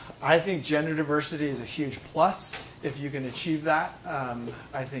 I think gender diversity is a huge plus. If you can achieve that,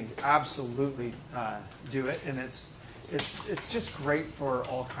 I think absolutely do it. And it's just great for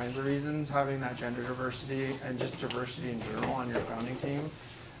all kinds of reasons, having that gender diversity and just diversity in general on your founding team.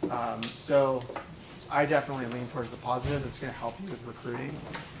 So I definitely lean towards the positive. It's going to help you with recruiting.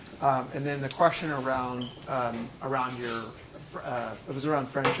 And then the question around your, it was around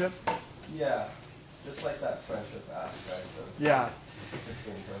friendship? Yeah, just that friendship aspect of Yeah.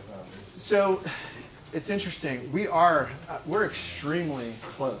 between co-founders? So it's interesting. We're extremely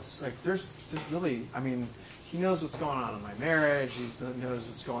close. Like there's really, I mean, he knows what's going on in my marriage. He knows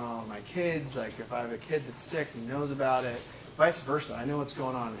what's going on with my kids. Like if I have a kid that's sick, he knows about it. Vice versa. I know what's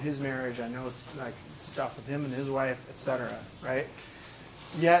going on in his marriage. I know it's like stuff with him and his wife, etc. Right?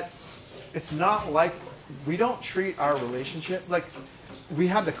 Yet it's not like we don't treat our relationship like we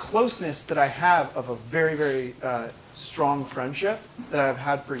have the closeness that I have of a very, very strong friendship that I've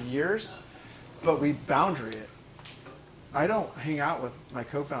had for years, but we boundary it. I don't hang out with my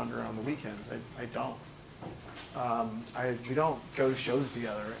co-founder on the weekends. I don't. We don't go to shows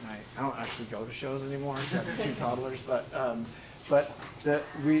together at night. I don't actually go to shows anymore. I have 2 toddlers, but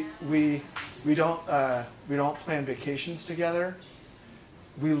we don't plan vacations together.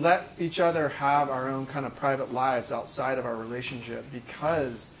 We let each other have our own kind of private lives outside of our relationship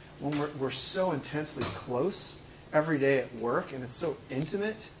because when we're so intensely close every day at work and it's so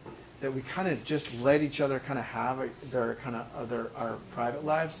intimate that we kind of just let each other kind of have our private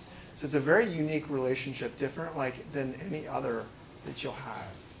lives. So it's a very unique relationship, different than any other that you'll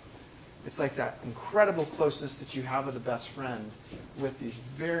have. It's like that incredible closeness that you have with a best friend with these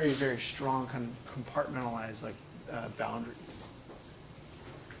very, very strong kind of compartmentalized boundaries.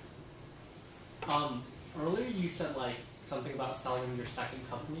 Earlier you said something about selling your second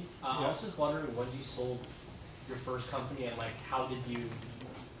company. I was just wondering when you sold your first company and how did you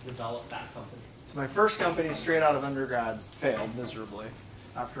develop that company? So my first company, straight out of undergrad, failed miserably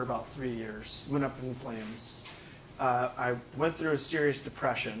after about 3 years. Went up in flames. I went through a serious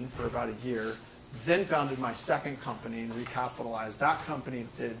depression for about a year, then founded my second company and recapitalized. That company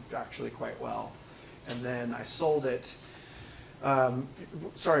did actually quite well. And then I sold it.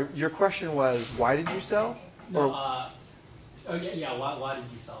 Sorry, your question was, why did you sell? No, why did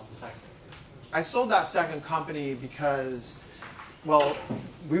you sell the second? I sold that second company because, well,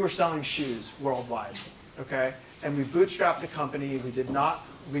 we were selling shoes worldwide, okay? And we bootstrapped the company. We did not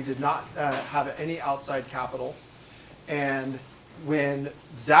have any outside capital. And when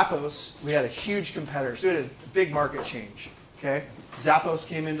Zappos, we had a huge competitor, so we had a big market change, okay? Zappos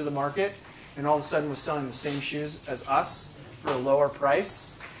came into the market and all of a sudden was selling the same shoes as us for a lower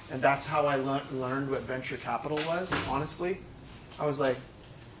price. And that's how I learned what venture capital was, honestly. I was like,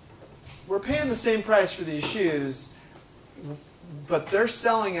 we're paying the same price for these shoes, but they're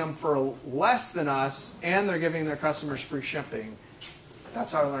selling them for less than us, and they're giving their customers free shipping.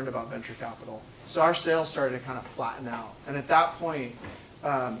 That's how I learned about venture capital. So our sales started to kind of flatten out. And at that point,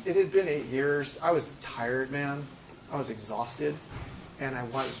 it had been 8 years. I was tired, man. I was exhausted, and I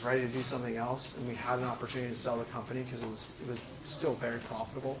was ready to do something else. And we had an opportunity to sell the company because it was still very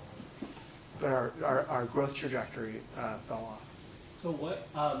profitable. But our growth trajectory fell off. So what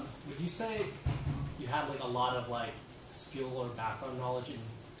would you say you had a lot of skill or background knowledge in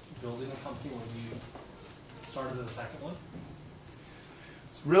building a company when you started the second one?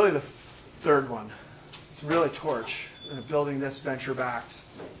 It's really the third one. It's really Torch, building this venture-backed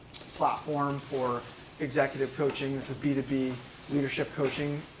platform for executive coaching. This is a B2B leadership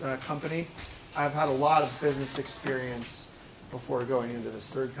coaching company. I've had a lot of business experience before going into this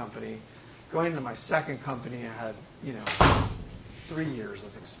third company. Going into my second company, I had 3 years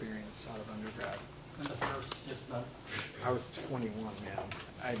of experience out of undergrad. And the first, just none? I was 21, man.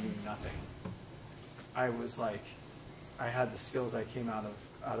 I knew nothing. I was I had the skills I came out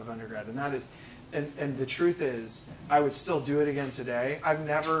of undergrad, and that is, and the truth is, I would still do it again today. I've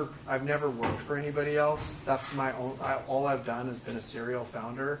never worked for anybody else. That's my own. All I've done has been a serial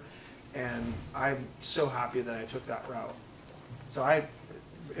founder, and I'm so happy that I took that route. So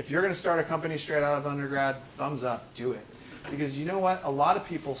if you're going to start a company straight out of undergrad, thumbs up, do it. Because you know what? A lot of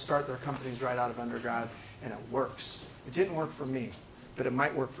people start their companies right out of undergrad, and it works. It didn't work for me, but it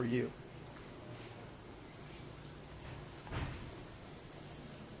might work for you.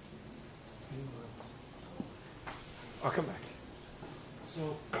 I'll come back.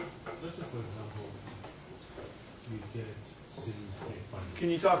 So, let's say, for example, you get Series A funding. Can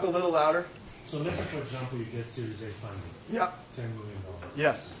you talk a little louder? So let's say, for example, you get Series A funding. Yep. $10 million.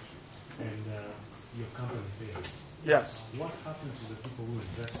 Yes. And your company fails. Yes. What happens to the people who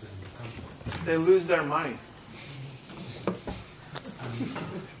invested in the company? They lose their money.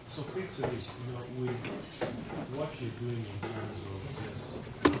 So picture this, with what you're doing in terms of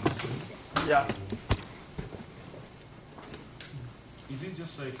just Yeah. Is it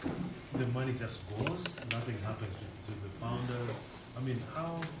just the money just goes, nothing happens to the founders? I mean,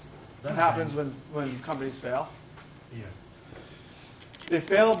 how That happens when companies fail. Yeah. They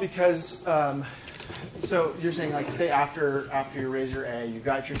fail because So you're saying, like, say after you raise your A, you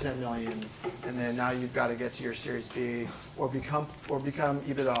got your 10 million, and then now you've got to get to your Series B, or become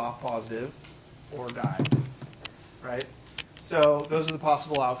EBITDA positive, or die, right? So those are the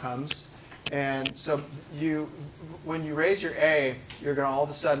possible outcomes. And so when you raise your A, you're going to all of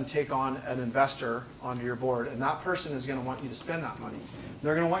a sudden take on an investor onto your board, and that person is going to want you to spend that money.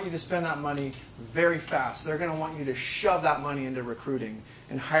 They're going to want you to spend that money very fast. They're going to want you to shove that money into recruiting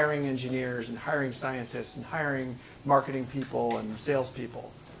and hiring engineers and hiring scientists and hiring marketing people and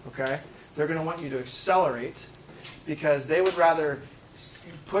salespeople, okay? They're going to want you to accelerate because they would rather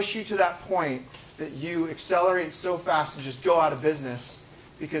push you to that point that you accelerate so fast and just go out of business,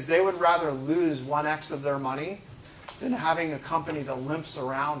 because they would rather lose 1x of their money than having a company that limps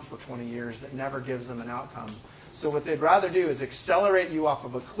around for 20 years that never gives them an outcome. So what they'd rather do is accelerate you off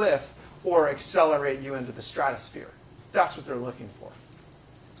of a cliff or accelerate you into the stratosphere. That's what they're looking for.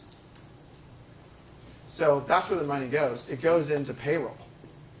 So that's where the money goes. It goes into payroll.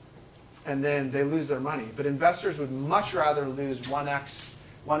 And then they lose their money. But investors would much rather lose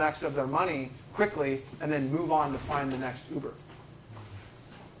 1x of their money quickly and then move on to find the next Uber.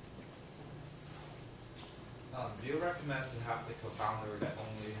 Do you recommend to have the co-founder that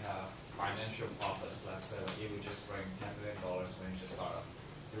only have financial profits? Let's say like you would just bring $10 million when you just start up.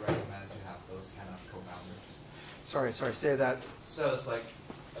 Do you recommend to have those kind of co-founders? Sorry, say that. So it's like,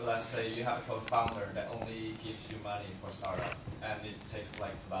 let's say you have a co-founder that only gives you money for startup, and it takes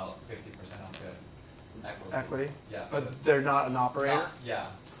like about 50% of the equity. Yeah. But so they're not an operator? Yeah.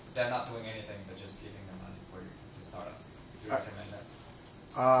 They're not doing anything, but just giving them money for you to start up. Do you recommend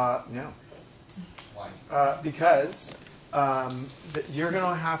that? No. Why? Because you're going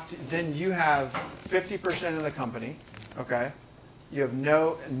to have to, then you have 50% of the company, okay? You have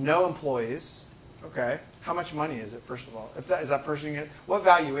no employees, okay? How much money is it, first of all? Is that person, what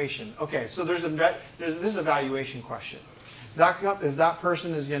valuation? Okay, so this is a valuation question. If that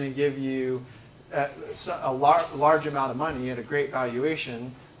person is going to give you a large amount of money at a great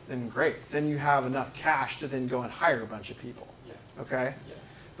valuation, then great. Then you have enough cash to then go and hire a bunch of people, okay? Yeah.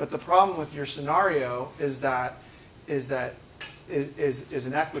 But the problem with your scenario is an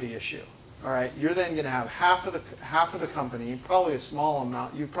equity issue. All right, you're then going to have half of the company, probably a small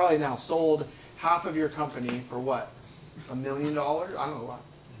amount. You've probably now sold half of your company for what? $1 million? I don't know what.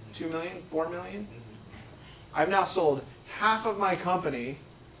 2 million? 4 million? I've now sold half of my company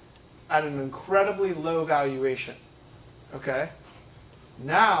at an incredibly low valuation. Okay?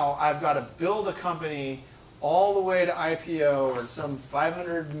 Now I've got to build a company all the way to IPO or some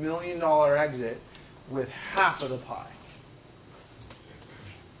 $500 million exit with half of the pie.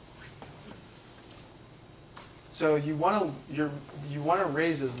 So you want to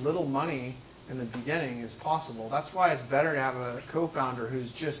raise as little money in the beginning as possible. That's why it's better to have a co-founder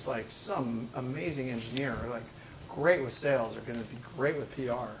who's just like some amazing engineer, like great with sales, or going to be great with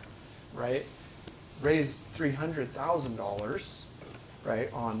PR, right? Raise $300,000,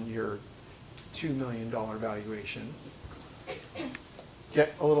 right, on your $2 million valuation.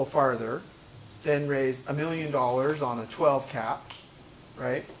 Get a little farther, then raise $1 million on a 12 cap,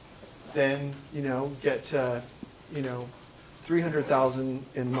 right? Then get to 300,000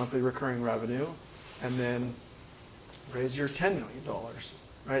 in monthly recurring revenue, and then raise your $10 million,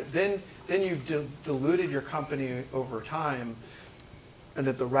 right? Then you've diluted your company over time, and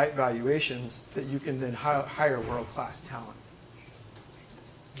at the right valuations that you can then hire world-class talent.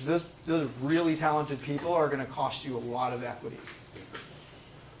 Those really talented people are going to cost you a lot of equity.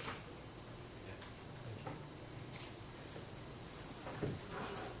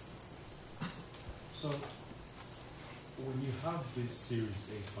 So, when you have this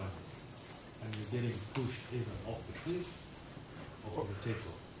Series A funding and you're getting pushed even off the cliff of the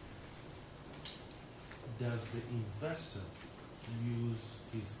takeoff, does the investor use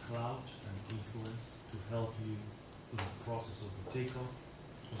his clout and influence to help you in the process of the takeoff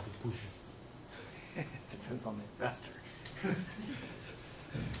or the pushing? It depends on the investor.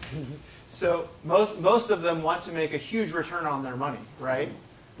 So most of them want to make a huge return on their money, right?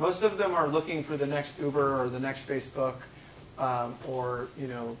 Most of them are looking for the next Uber or the next Facebook, or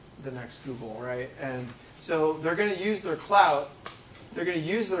the next Google, right? And so they're going to use their clout. They're going to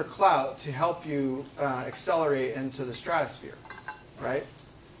use their clout to help you accelerate into the stratosphere, right?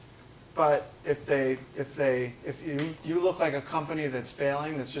 But if you look like a company that's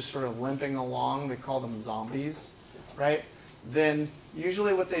failing, that's just sort of limping along, they call them zombies, right? Then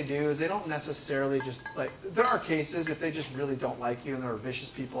usually what they do is they don't necessarily just there are cases if they just really don't like you and there are vicious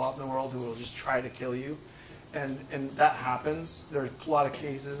people out in the world who will just try to kill you, and that happens. There's a lot of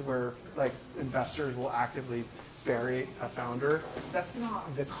cases where investors will actively bury a founder. That's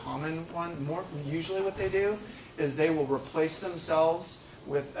not the common one. Usually what they do is they will replace themselves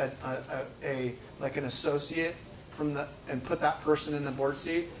with like an associate and put that person in the board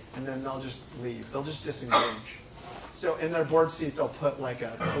seat, and then they'll just leave. They'll just disengage. So in their board seat, they'll put like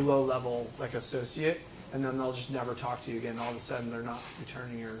a low-level like associate, and then they'll just never talk to you again. All of a sudden, they're not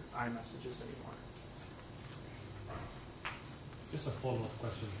returning your iMessages anymore. Just a follow-up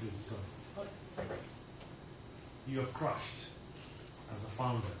question, please. So, you have crushed as a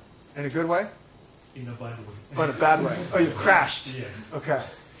founder. In a good way? In a bad way. Oh, in a bad way. Oh, you've crashed. Yes. Okay.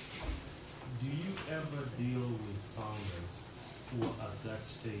 Do you ever deal with founders who are at that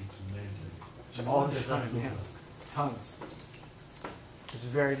stage mentally? All the time, yeah. Tons. It's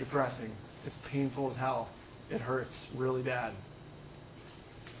very depressing. It's painful as hell. It hurts really bad.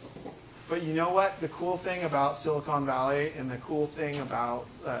 But you know what? The cool thing about Silicon Valley and the cool thing about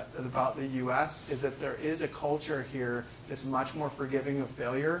the U.S. is that there is a culture here that's much more forgiving of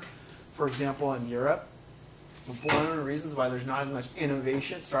failure. For example, in Europe, one of the reasons why there's not as much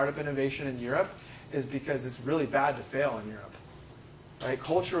innovation, startup innovation in Europe, is because it's really bad to fail in Europe. Right?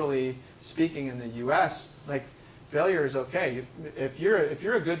 Culturally speaking, in the U.S., like failure is okay. If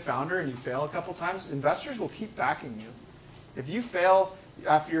you're a good founder and you fail a couple times, investors will keep backing you. If you fail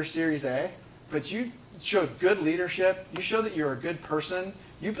after your Series A, but you showed good leadership, you showed that you're a good person,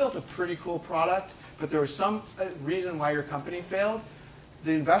 you built a pretty cool product, but there was some reason why your company failed,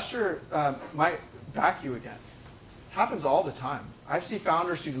 the investor might back you again. Happens all the time. I see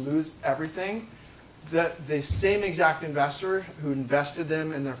founders who lose everything. The same exact investor who invested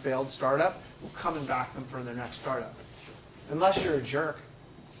them in their failed startup will come and back them for their next startup. Unless you're a jerk,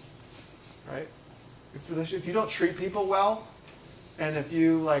 right? If you don't treat people well, and if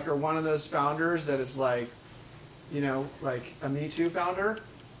you like are one of those founders that is like, you know, like a Me Too founder,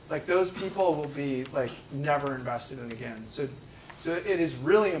 like those people will be like never invested in again. So it is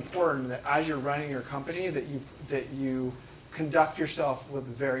really important that as you're running your company that you conduct yourself with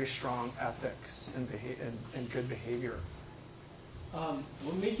very strong ethics and good behavior.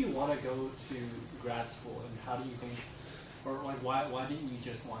 What made you want to go to grad school, and how do you think, or like why didn't you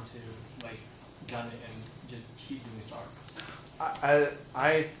just want to like done it and just keep doing startups?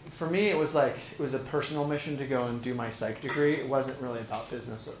 For me, it was a personal mission to go and do my psych degree. It wasn't really about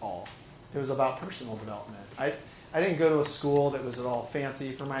business at all. It was about personal development. I didn't go to a school that was at all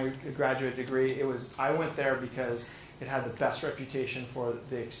fancy for my graduate degree. I went there because it had the best reputation for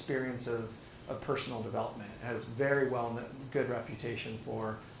the experience of personal development. It had a very good reputation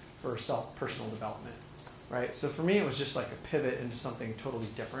for personal development, right? So for me, it was just like a pivot into something totally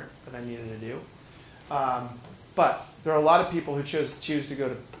different that I needed to do. But there are a lot of people who choose to go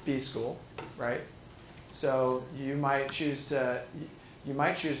to B school, right? So you might choose to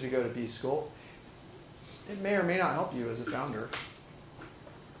go to B school. It may or may not help you as a founder.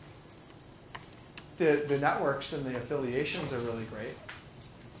 The networks and the affiliations are really great.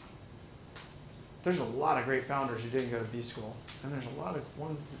 There's a lot of great founders who didn't go to B school, and there's a lot of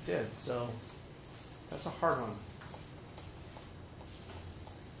ones that did. So that's a hard one.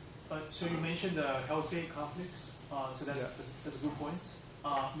 So you mentioned healthy conflicts, so that's a good point.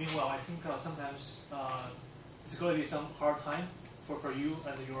 Meanwhile, I think sometimes it's going to be some hard time for you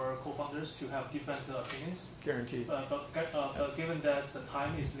and your co-founders to have different opinions. Guaranteed. But given that the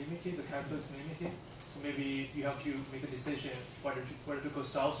time is limited, the capital is limited, so maybe you have to make a decision whether to go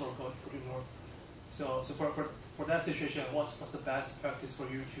south or go to north. So for that situation, what's the best practice for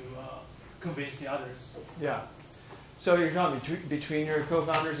you to convince the others? Yeah. So you're talking between your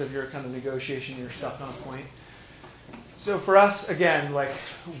co-founders of your kind of negotiation, you're stuck on a point. So for us, again, like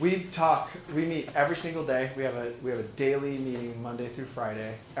we meet every single day. We have a daily meeting Monday through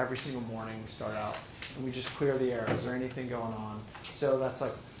Friday. Every single morning we start out, and we just clear the air. Is there anything going on? So that's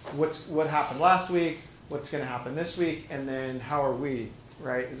like what happened last week, what's going to happen this week, and then how are we,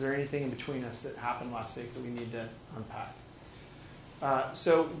 right? Is there anything in between us that happened last week that we need to unpack?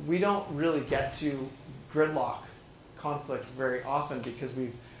 So we don't really get to gridlock conflict very often because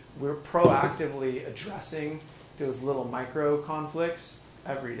we're proactively addressing those little micro conflicts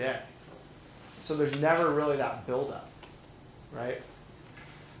every day. So there's never really that buildup, right?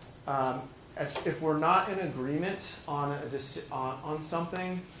 If we're not in agreement on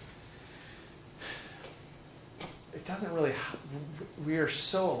something, it doesn't really. We are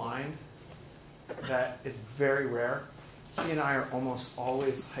so aligned that it's very rare. He and I are almost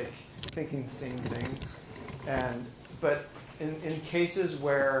always like thinking the same thing, but in cases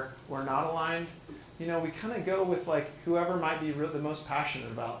where we're not aligned, you know, we kind of go with like whoever might be the most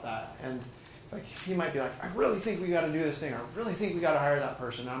passionate about that, and like he might be like, I really think we got to do this thing, or I really think we got to hire that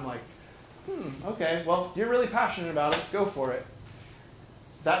person. And I'm like, okay, well, you're really passionate about it, go for it.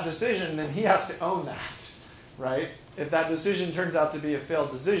 That decision, then he has to own that, right? If that decision turns out to be a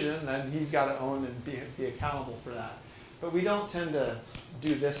failed decision, then he's got to own and be accountable for that. But we don't tend to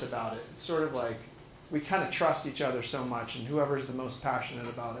do this about it. It's sort of like we kind of trust each other so much, and whoever's the most passionate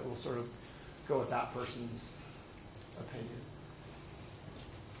about it will sort of go with that person's opinion.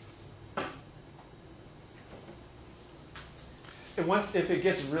 If it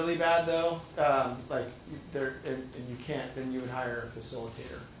gets really bad though, like and you can't, then you would hire a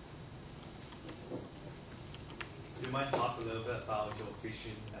facilitator. Do you mind talk a little bit about your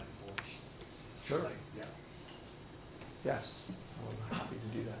vision and torch? Sure. Like, yeah. Yes, I'm happy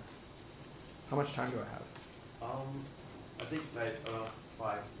to do that. How much time do I have? I think like around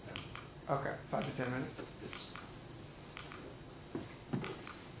 5 to 10. Okay, 5 to 10 minutes. Yes.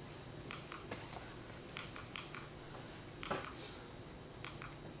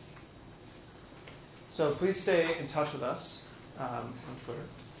 So please stay in touch with us on Twitter,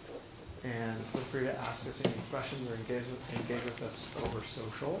 and feel free to ask us any questions or engage with us over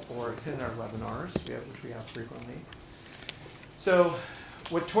social or in our webinars, which we have frequently. So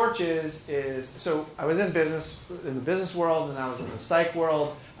what Torch is so I was in the business world, and I was in the psych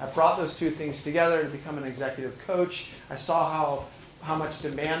world. I brought those two things together to become an executive coach. I saw how much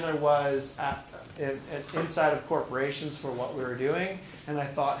demand there was inside of corporations for what we were doing, and I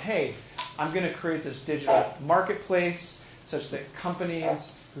thought, hey, I'm going to create this digital marketplace such that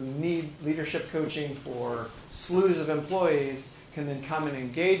companies who need leadership coaching for slews of employees can then come and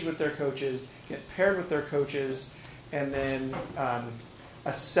engage with their coaches, get paired with their coaches, and then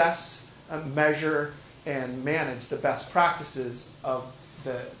assess, measure, and manage the best practices of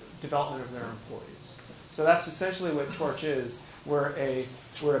the development of their employees. So that's essentially what Torch is. We're a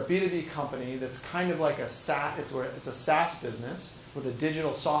B2B company that's kind of like a SaaS. It's a SaaS business with a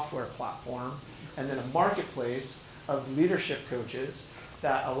digital software platform, and then a marketplace of leadership coaches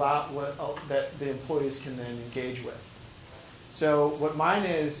that that the employees can then engage with. So what mine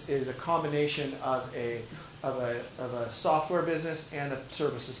is a combination of a software business and a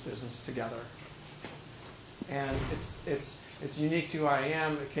services business together, and it's unique to who I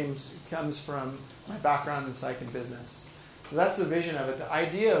am. It comes from my background in psych and business. So that's the vision of it. The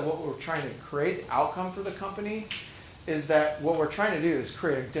idea of what we're trying to create, the outcome for the company, is that what we're trying to do is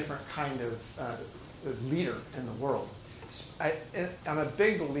create a different kind of leader in the world. I'm a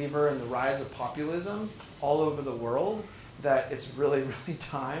big believer in the rise of populism all over the world, that it's really, really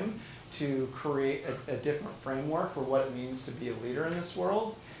time to create a different framework for what it means to be a leader in this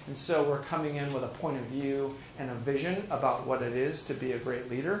world. And so we're coming in with a point of view and a vision about what it is to be a great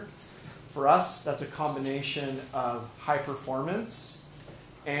leader. For us, that's a combination of high performance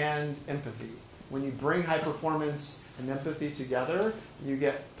and empathy. When you bring high performance and empathy together, you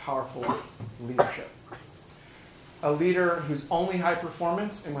get powerful leadership. A leader who's only high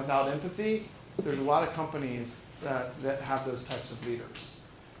performance and without empathy, there's a lot of companies that have those types of leaders.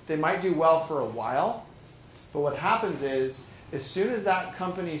 They might do well for a while, but what happens is, as soon as that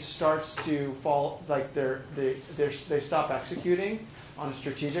company starts to fall, like they stop executing on a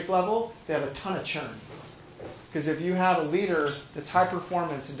strategic level, they have a ton of churn. Because if you have a leader that's high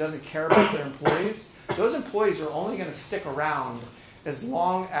performance and doesn't care about their employees, those employees are only going to stick around as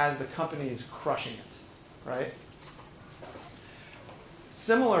long as the company is crushing it, right?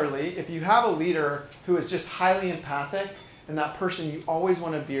 Similarly, if you have a leader who is just highly empathic, and that person you always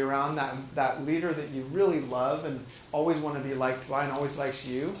want to be around, that leader that you really love and always want to be liked by and always likes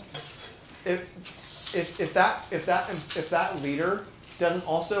you, if that leader doesn't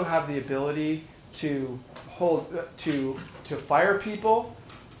also have the ability to fire people,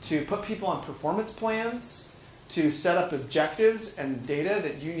 to put people on performance plans, to set up objectives and data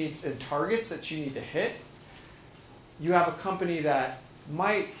that you need and targets that you need to hit, you have a company that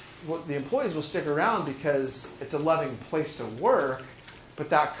the employees will stick around because it's a loving place to work, but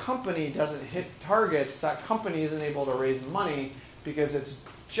that company doesn't hit targets, that company isn't able to raise money because it's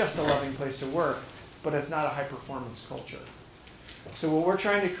just a loving place to work, but it's not a high performance culture. So what we're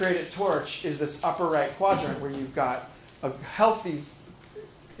trying to create at Torch is this upper right quadrant where you've got a healthy,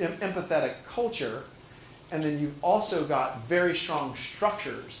 empathetic culture, and then you've also got very strong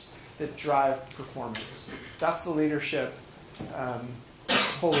structures that drive performance. That's the leadership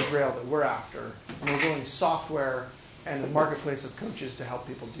holy grail that we're after. And we're building software and a marketplace of coaches to help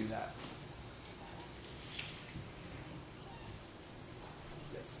people do that.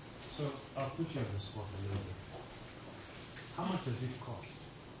 Yes. So I'll put you on the spot a little bit. How much does it cost?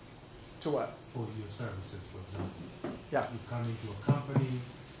 To what? For your services, for example. Yeah. You come into a company,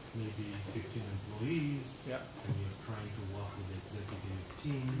 maybe 15 employees, Yep. and you're trying to work with the executive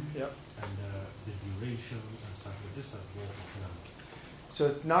team, Yep. and the duration and stuff like this are all of them. So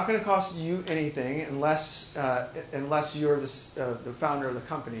it's not going to cost you anything unless you're the founder of the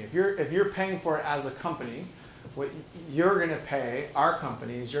company. If you're paying for it as a company, what you're going to pay, our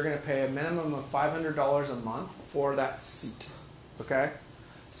company, is you're going to pay a minimum of $500 a month for that seat. Okay?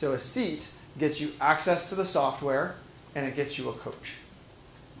 So a seat gets you access to the software and it gets you a coach.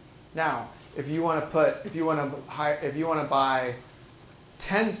 Now, if you want to buy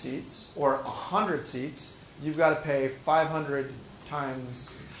 10 seats or 100 seats, you've got to pay 500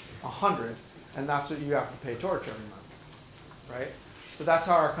 times 100, and that's what you have to pay Torch every month, right? So that's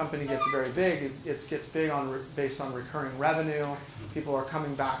how our company gets very big. It gets big based on recurring revenue. People are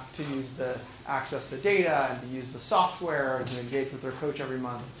coming back to access the data and to use the software and to engage with their coach every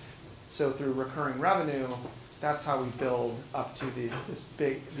month. So through recurring revenue, that's how we build up to these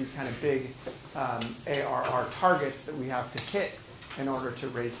kind of big ARR targets that we have to hit in order to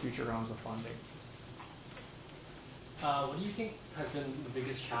raise future rounds of funding. What do you think has been the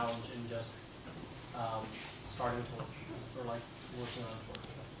biggest challenge in just starting Torch or like working on Torch?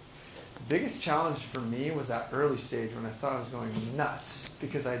 The biggest challenge for me was that early stage when I thought I was going nuts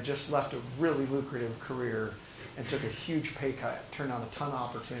because I just left a really lucrative career and took a huge pay cut, turned down a ton of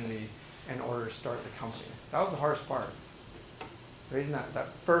opportunity in order to start the company. That was the hardest part, raising that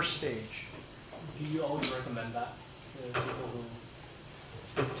first stage. Do you always recommend that to people who?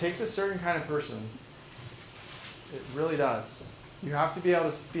 It takes a certain kind of person. It really does. You have to be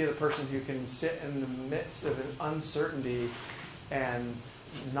able to be the person who can sit in the midst of an uncertainty and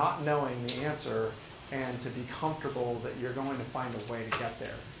not knowing the answer and to be comfortable that you're going to find a way to get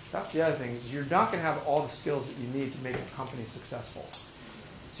there. That's the other thing, is you're not going to have all the skills that you need to make a company successful.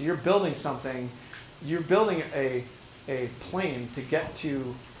 So you're building something, you're building a plane to get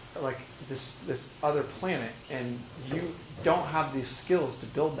to like this other planet, and you don't have the skills to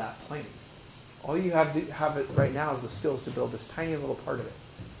build that plane. All you have it right now is the skills to build this tiny little part of it.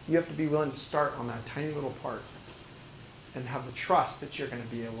 You have to be willing to start on that tiny little part and have the trust that you're going to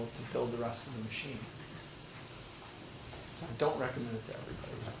be able to build the rest of the machine. So I don't recommend it to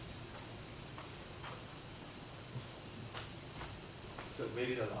everybody. So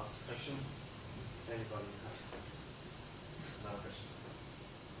maybe the last question. Anybody have another question?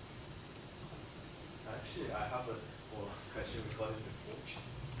 Actually, I have a question regarding the coach.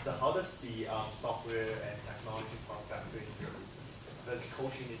 So how does the software and technology part factor into your business? Because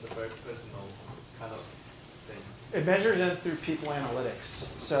coaching is a very personal kind of thing. It measures it through people analytics.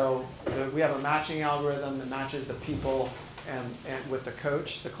 So we have a matching algorithm that matches the people and with the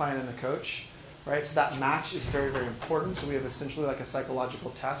coach, the client and the coach, right? So that match is very, very important. So we have essentially like a psychological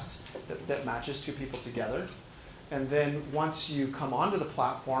test that matches two people together. And then once you come onto the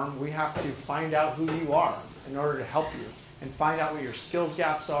platform, we have to find out who you are in order to help you and find out what your skills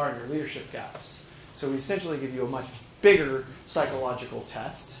gaps are and your leadership gaps. So we essentially give you a much bigger psychological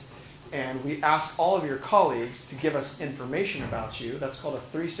test. And we ask all of your colleagues to give us information about you. That's called a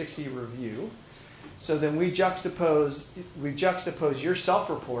 360 review. So then we juxtapose your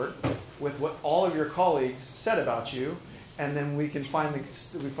self-report with what all of your colleagues said about you, and then we find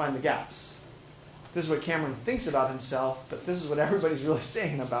the gaps. This is what Cameron thinks about himself, but this is what everybody's really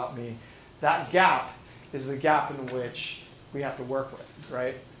saying about me. That gap is the gap in which we have to work with,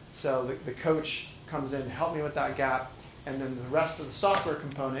 right? So the coach comes in to help me with that gap, and then the rest of the software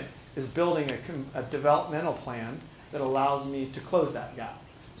component is building a developmental plan that allows me to close that gap.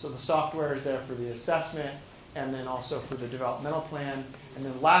 So the software is there for the assessment and then also for the developmental plan. And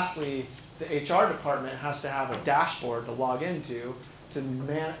then lastly, the HR department has to have a dashboard to log into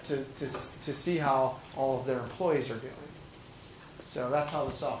to see how all of their employees are doing. So that's how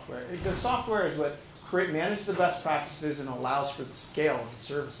the software is what manages the best practices and allows for the scale of the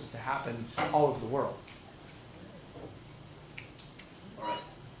services to happen all over the world. All right.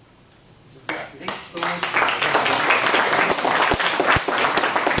 Thanks so much.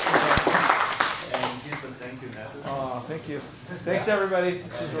 And here's a thank you message. Oh, thank you. Thanks, everybody.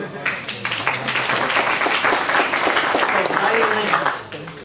 This was really fun.